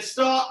 dead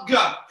start,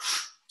 go.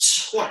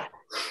 1,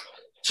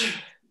 2,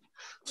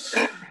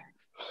 3,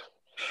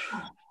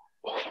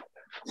 4,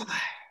 5,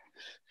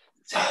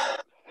 6,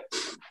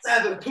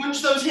 7.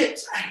 Punch those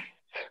hips. 8,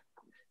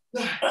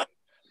 9,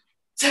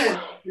 10.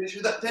 Finish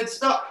with that dead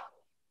stop.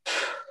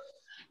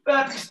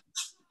 Back.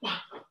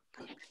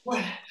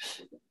 1,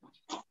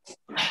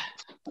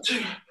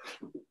 2,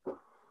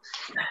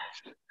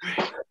 3,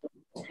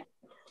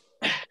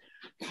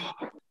 4,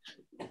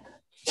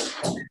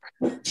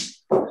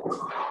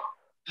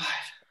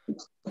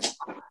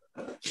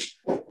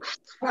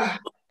 5.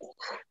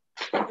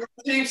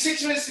 Team,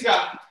 6 minutes to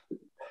go.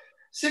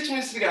 6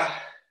 minutes to go.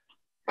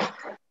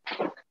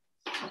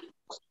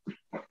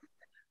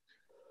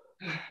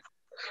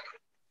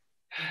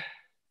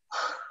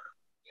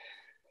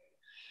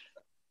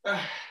 Uh,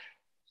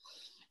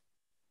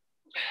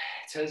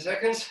 10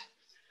 seconds.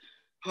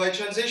 High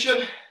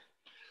transition.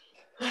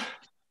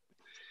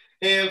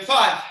 In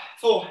 5,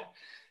 4,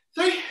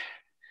 3.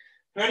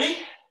 Ready?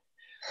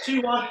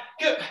 2, 1,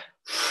 go.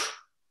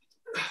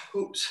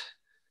 Oops.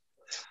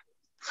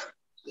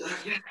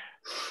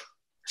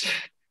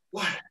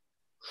 1,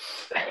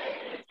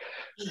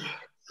 2,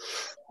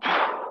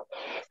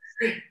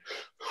 3.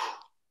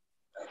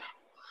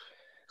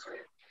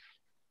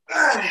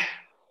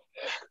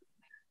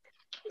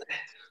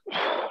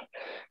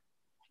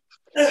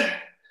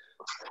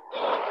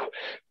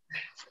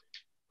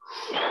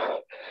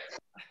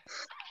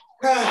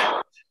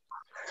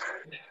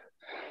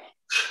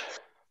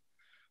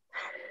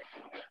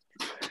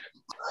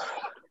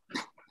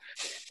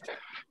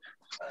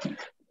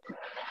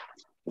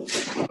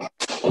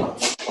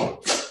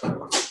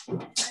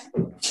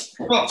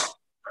 Come on.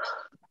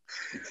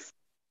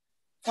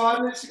 5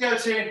 minutes to go,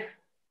 team.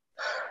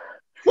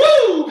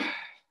 Woo!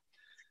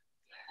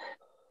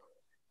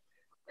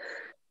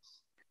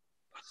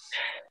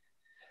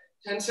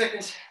 Ten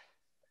seconds.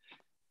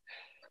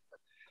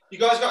 You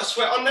guys got a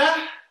sweat on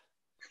now?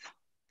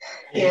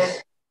 Yeah.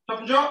 Top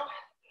and drop.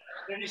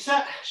 Ready,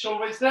 set.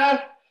 Shoulder blades down.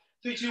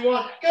 3, 2,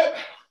 1, go.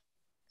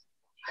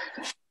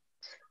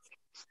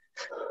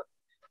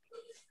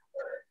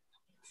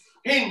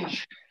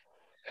 Hinge.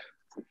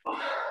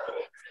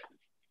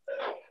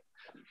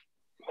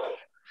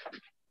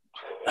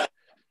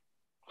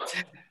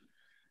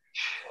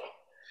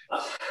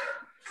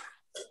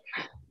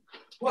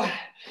 One.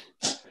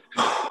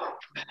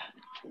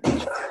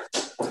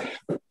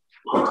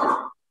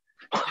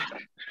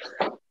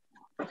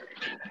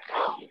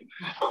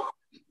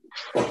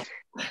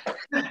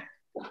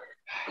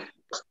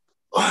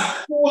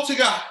 Four to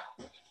go.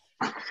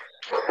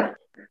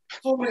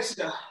 4 minutes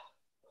to go.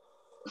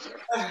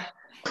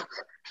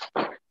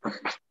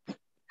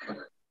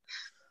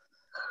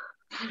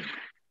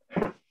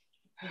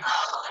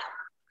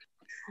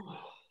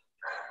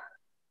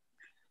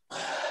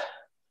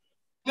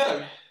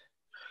 No.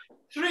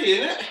 3,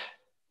 isn't it?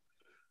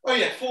 Oh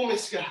yeah, 4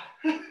 minutes to go.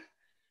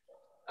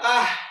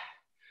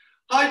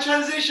 High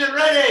transition,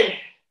 ready?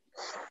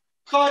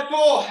 5,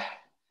 4,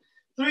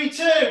 3,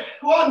 2,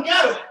 1,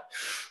 go.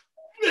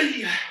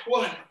 3,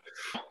 1,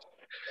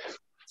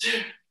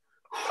 2,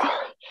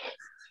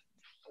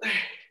 3,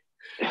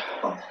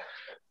 5,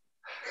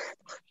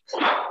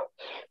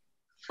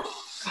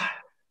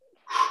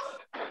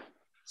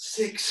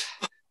 6,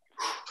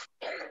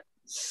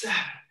 7.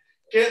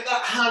 Get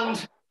that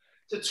hand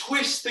to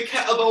twist the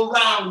kettlebell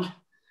round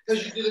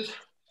as you do the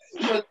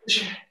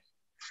transition.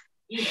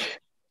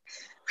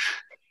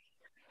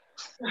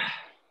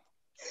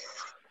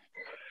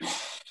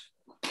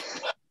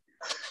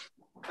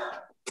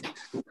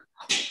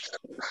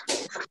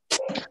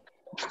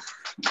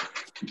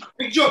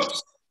 Big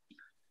jumps.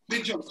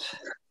 Big jumps.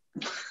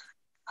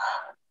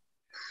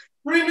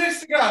 3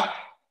 minutes to go.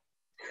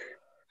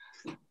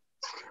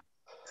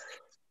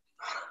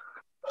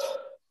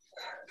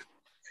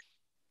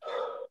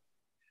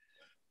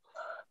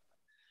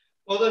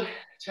 Well done.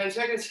 10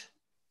 seconds.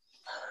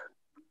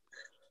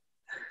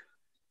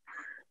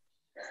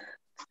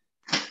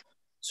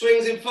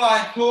 Swings in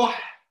 5, 4,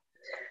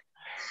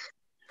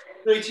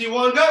 3, 2,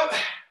 1, go.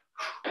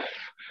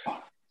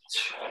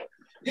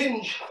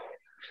 Hinge.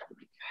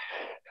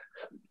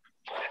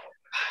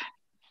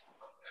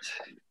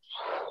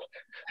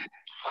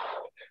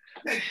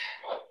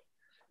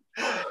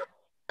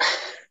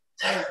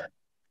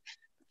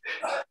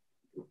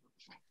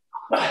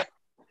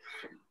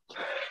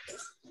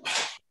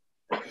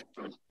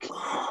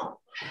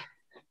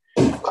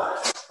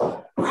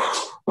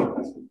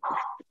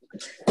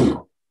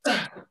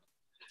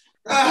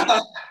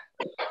 Ah,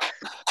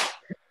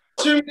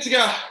 2 minutes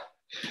ago.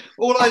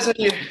 All eyes on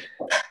you.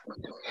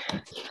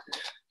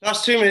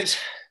 Last 2 minutes.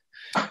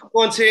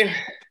 Go on, team.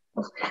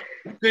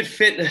 Good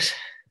fitness.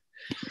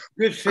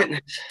 Good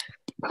fitness.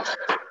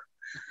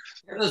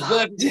 Get those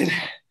burpees in.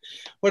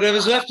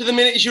 Whatever's left of the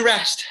minute is your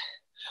rest.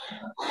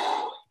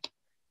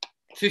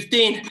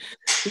 15.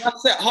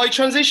 Last set. High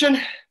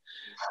transition.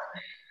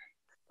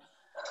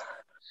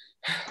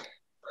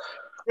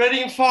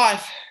 Ready in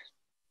 5.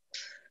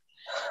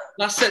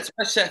 Last set,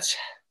 best sets.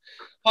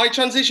 High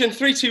transition,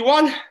 3, 2,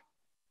 1.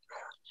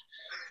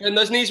 And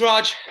those knees,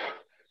 Raj.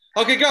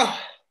 Okay, go.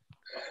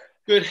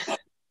 Good.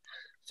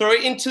 Throw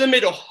it into the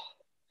middle.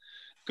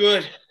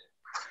 Good.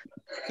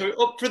 Throw it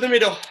up for the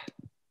middle.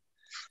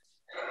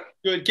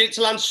 Good. Get it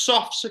to land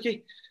soft,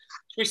 Suki.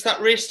 Twist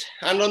that wrist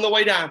and on the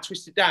way down,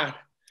 twist it down.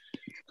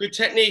 Good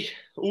technique.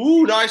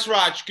 Ooh, nice,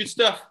 Raj. Good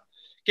stuff.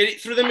 Get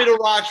it through the middle,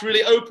 Raj.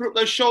 Really open up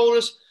those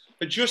shoulders.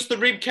 Adjust the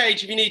rib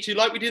cage if you need to,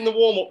 like we did in the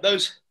warm-up.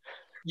 Those.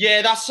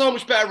 Yeah, that's so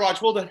much better,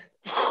 Raj. Well done.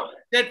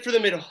 Dead through the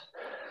middle.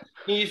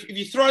 If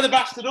you throw the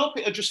bastard up,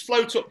 it'll just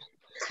float up.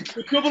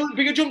 Double,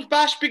 bigger jumps,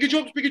 Bash. Bigger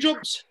jumps, bigger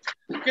jumps.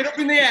 Get up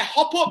in the air.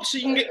 Hop up so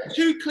you can get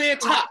 2 clear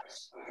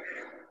taps.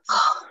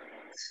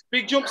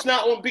 Big jumps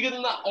now. I want bigger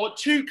than that. I want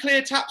 2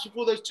 clear taps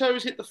before those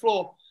toes hit the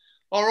floor.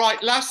 All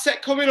right, last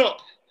set coming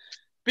up.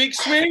 Big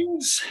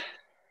swings.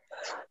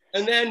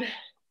 And then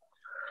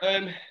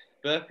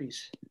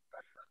burpees.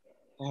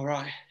 All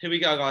right, here we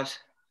go, guys.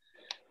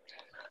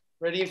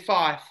 Ready in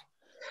 5,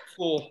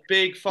 4.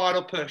 Big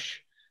final push.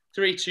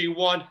 3, 2,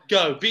 1,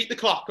 go. Beat the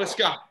clock. Let's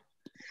go.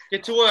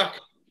 Get to work.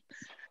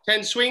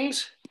 10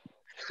 swings.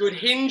 Good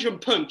hinge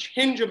and punch.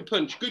 Hinge and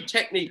punch. Good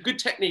technique. Good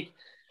technique.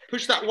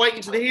 Push that weight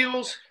into the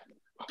heels.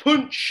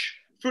 Punch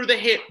through the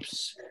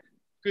hips.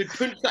 Good.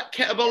 Punch that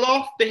kettlebell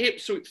off the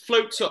hips so it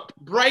floats up.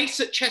 Brace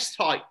at chest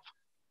height.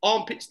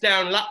 Armpits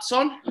down, lats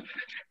on.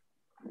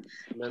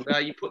 Remember,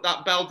 you put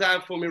that bell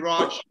down for me,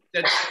 Raj.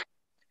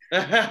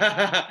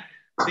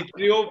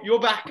 You're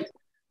back.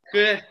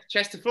 Good.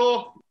 Chest to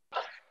floor.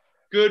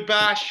 Good,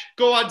 Bash.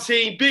 Go on,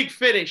 team. Big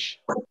finish.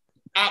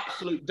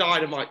 Absolute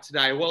dynamite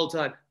today. Well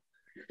done.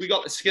 We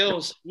got the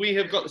skills. We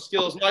have got the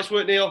skills. Nice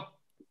work, Neil.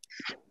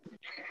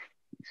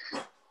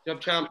 Good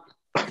job, champ.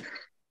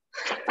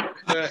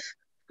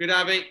 Good,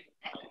 Abby.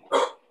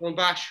 Go on,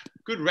 Bash.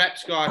 Good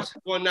reps, guys.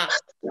 Go on, Nat.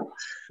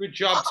 Good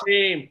job,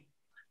 team.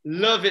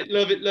 Love it,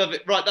 love it, love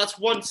it. Right, that's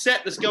 1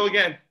 set. Let's go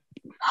again.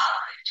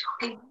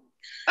 Hey,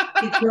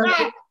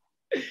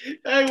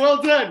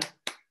 well done.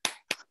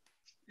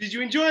 Did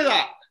you enjoy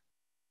that?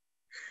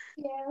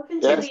 Yeah, up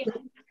until the end.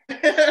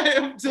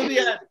 Up until the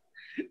end.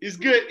 It's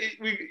good.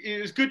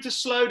 It was good to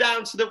slow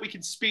down so that we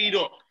can speed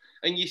up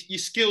and your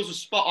skills are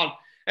spot on.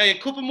 Hey, a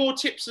couple more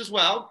tips as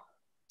well.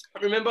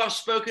 Remember, I've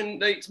spoken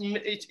that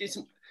it's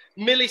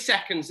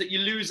milliseconds that you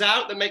lose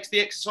out that makes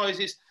the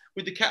exercises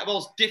with the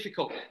kettlebells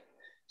difficult.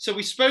 So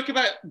we spoke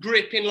about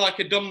gripping like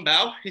a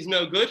dumbbell is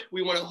no good.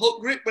 We want a hook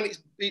grip when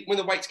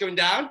the weight's going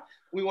down.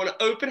 We want an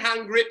open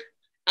hand grip,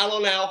 L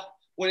on L,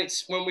 when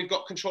we've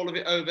got control of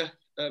it over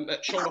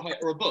at shoulder height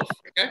or above.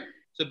 Okay.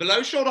 So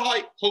below shoulder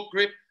height, hook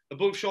grip.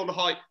 Above shoulder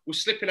height, we're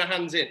slipping our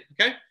hands in.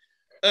 Okay.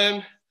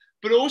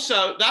 But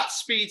also that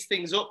speeds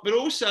things up. But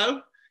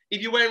also,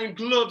 if you're wearing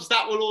gloves,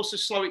 that will also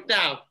slow it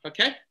down.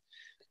 Okay.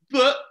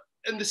 But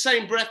in the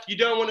same breath, you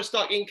don't want to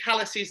start getting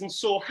calluses and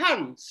sore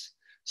hands.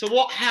 So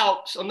what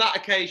helps on that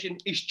occasion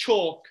is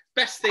chalk.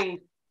 Best thing,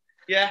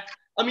 yeah.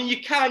 I mean,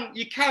 you can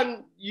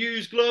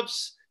use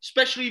gloves,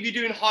 especially if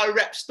you're doing high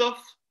rep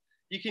stuff.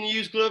 You can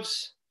use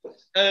gloves,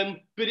 but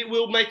it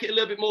will make it a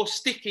little bit more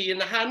sticky in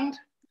the hand.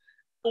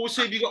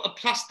 Also, if you've got a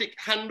plastic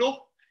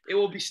handle, it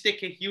will be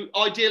sticky.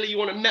 Ideally, you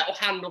want a metal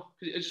handle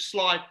because it'll just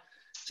slide.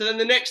 So then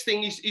the next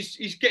thing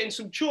is getting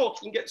some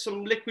chalk. You can get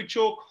some liquid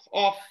chalk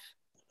off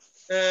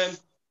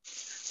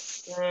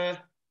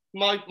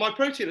my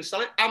protein will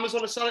sell it.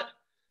 Amazon will sell it.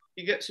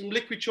 You get some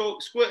liquid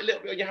chalk, squirt a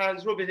little bit on your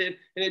hands, rub it in,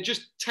 and it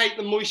just take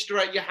the moisture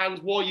out of your hands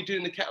while you're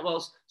doing the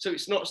kettlebells, so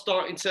it's not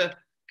starting to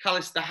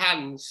callus the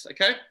hands.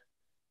 Okay.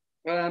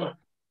 So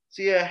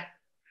yeah.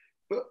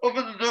 But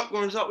other than that,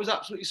 that was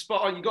absolutely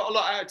spot on. You got a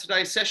lot out of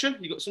today's session.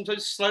 You got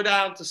sometimes to slow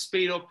down to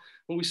speed up,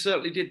 and we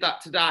certainly did that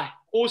today.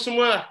 Awesome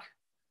work.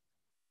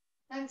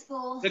 Thanks,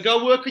 Paul. So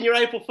go work on your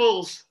April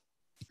Fools.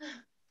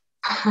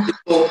 Have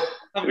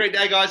a great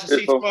day, guys. I'll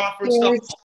see you tomorrow for a stop.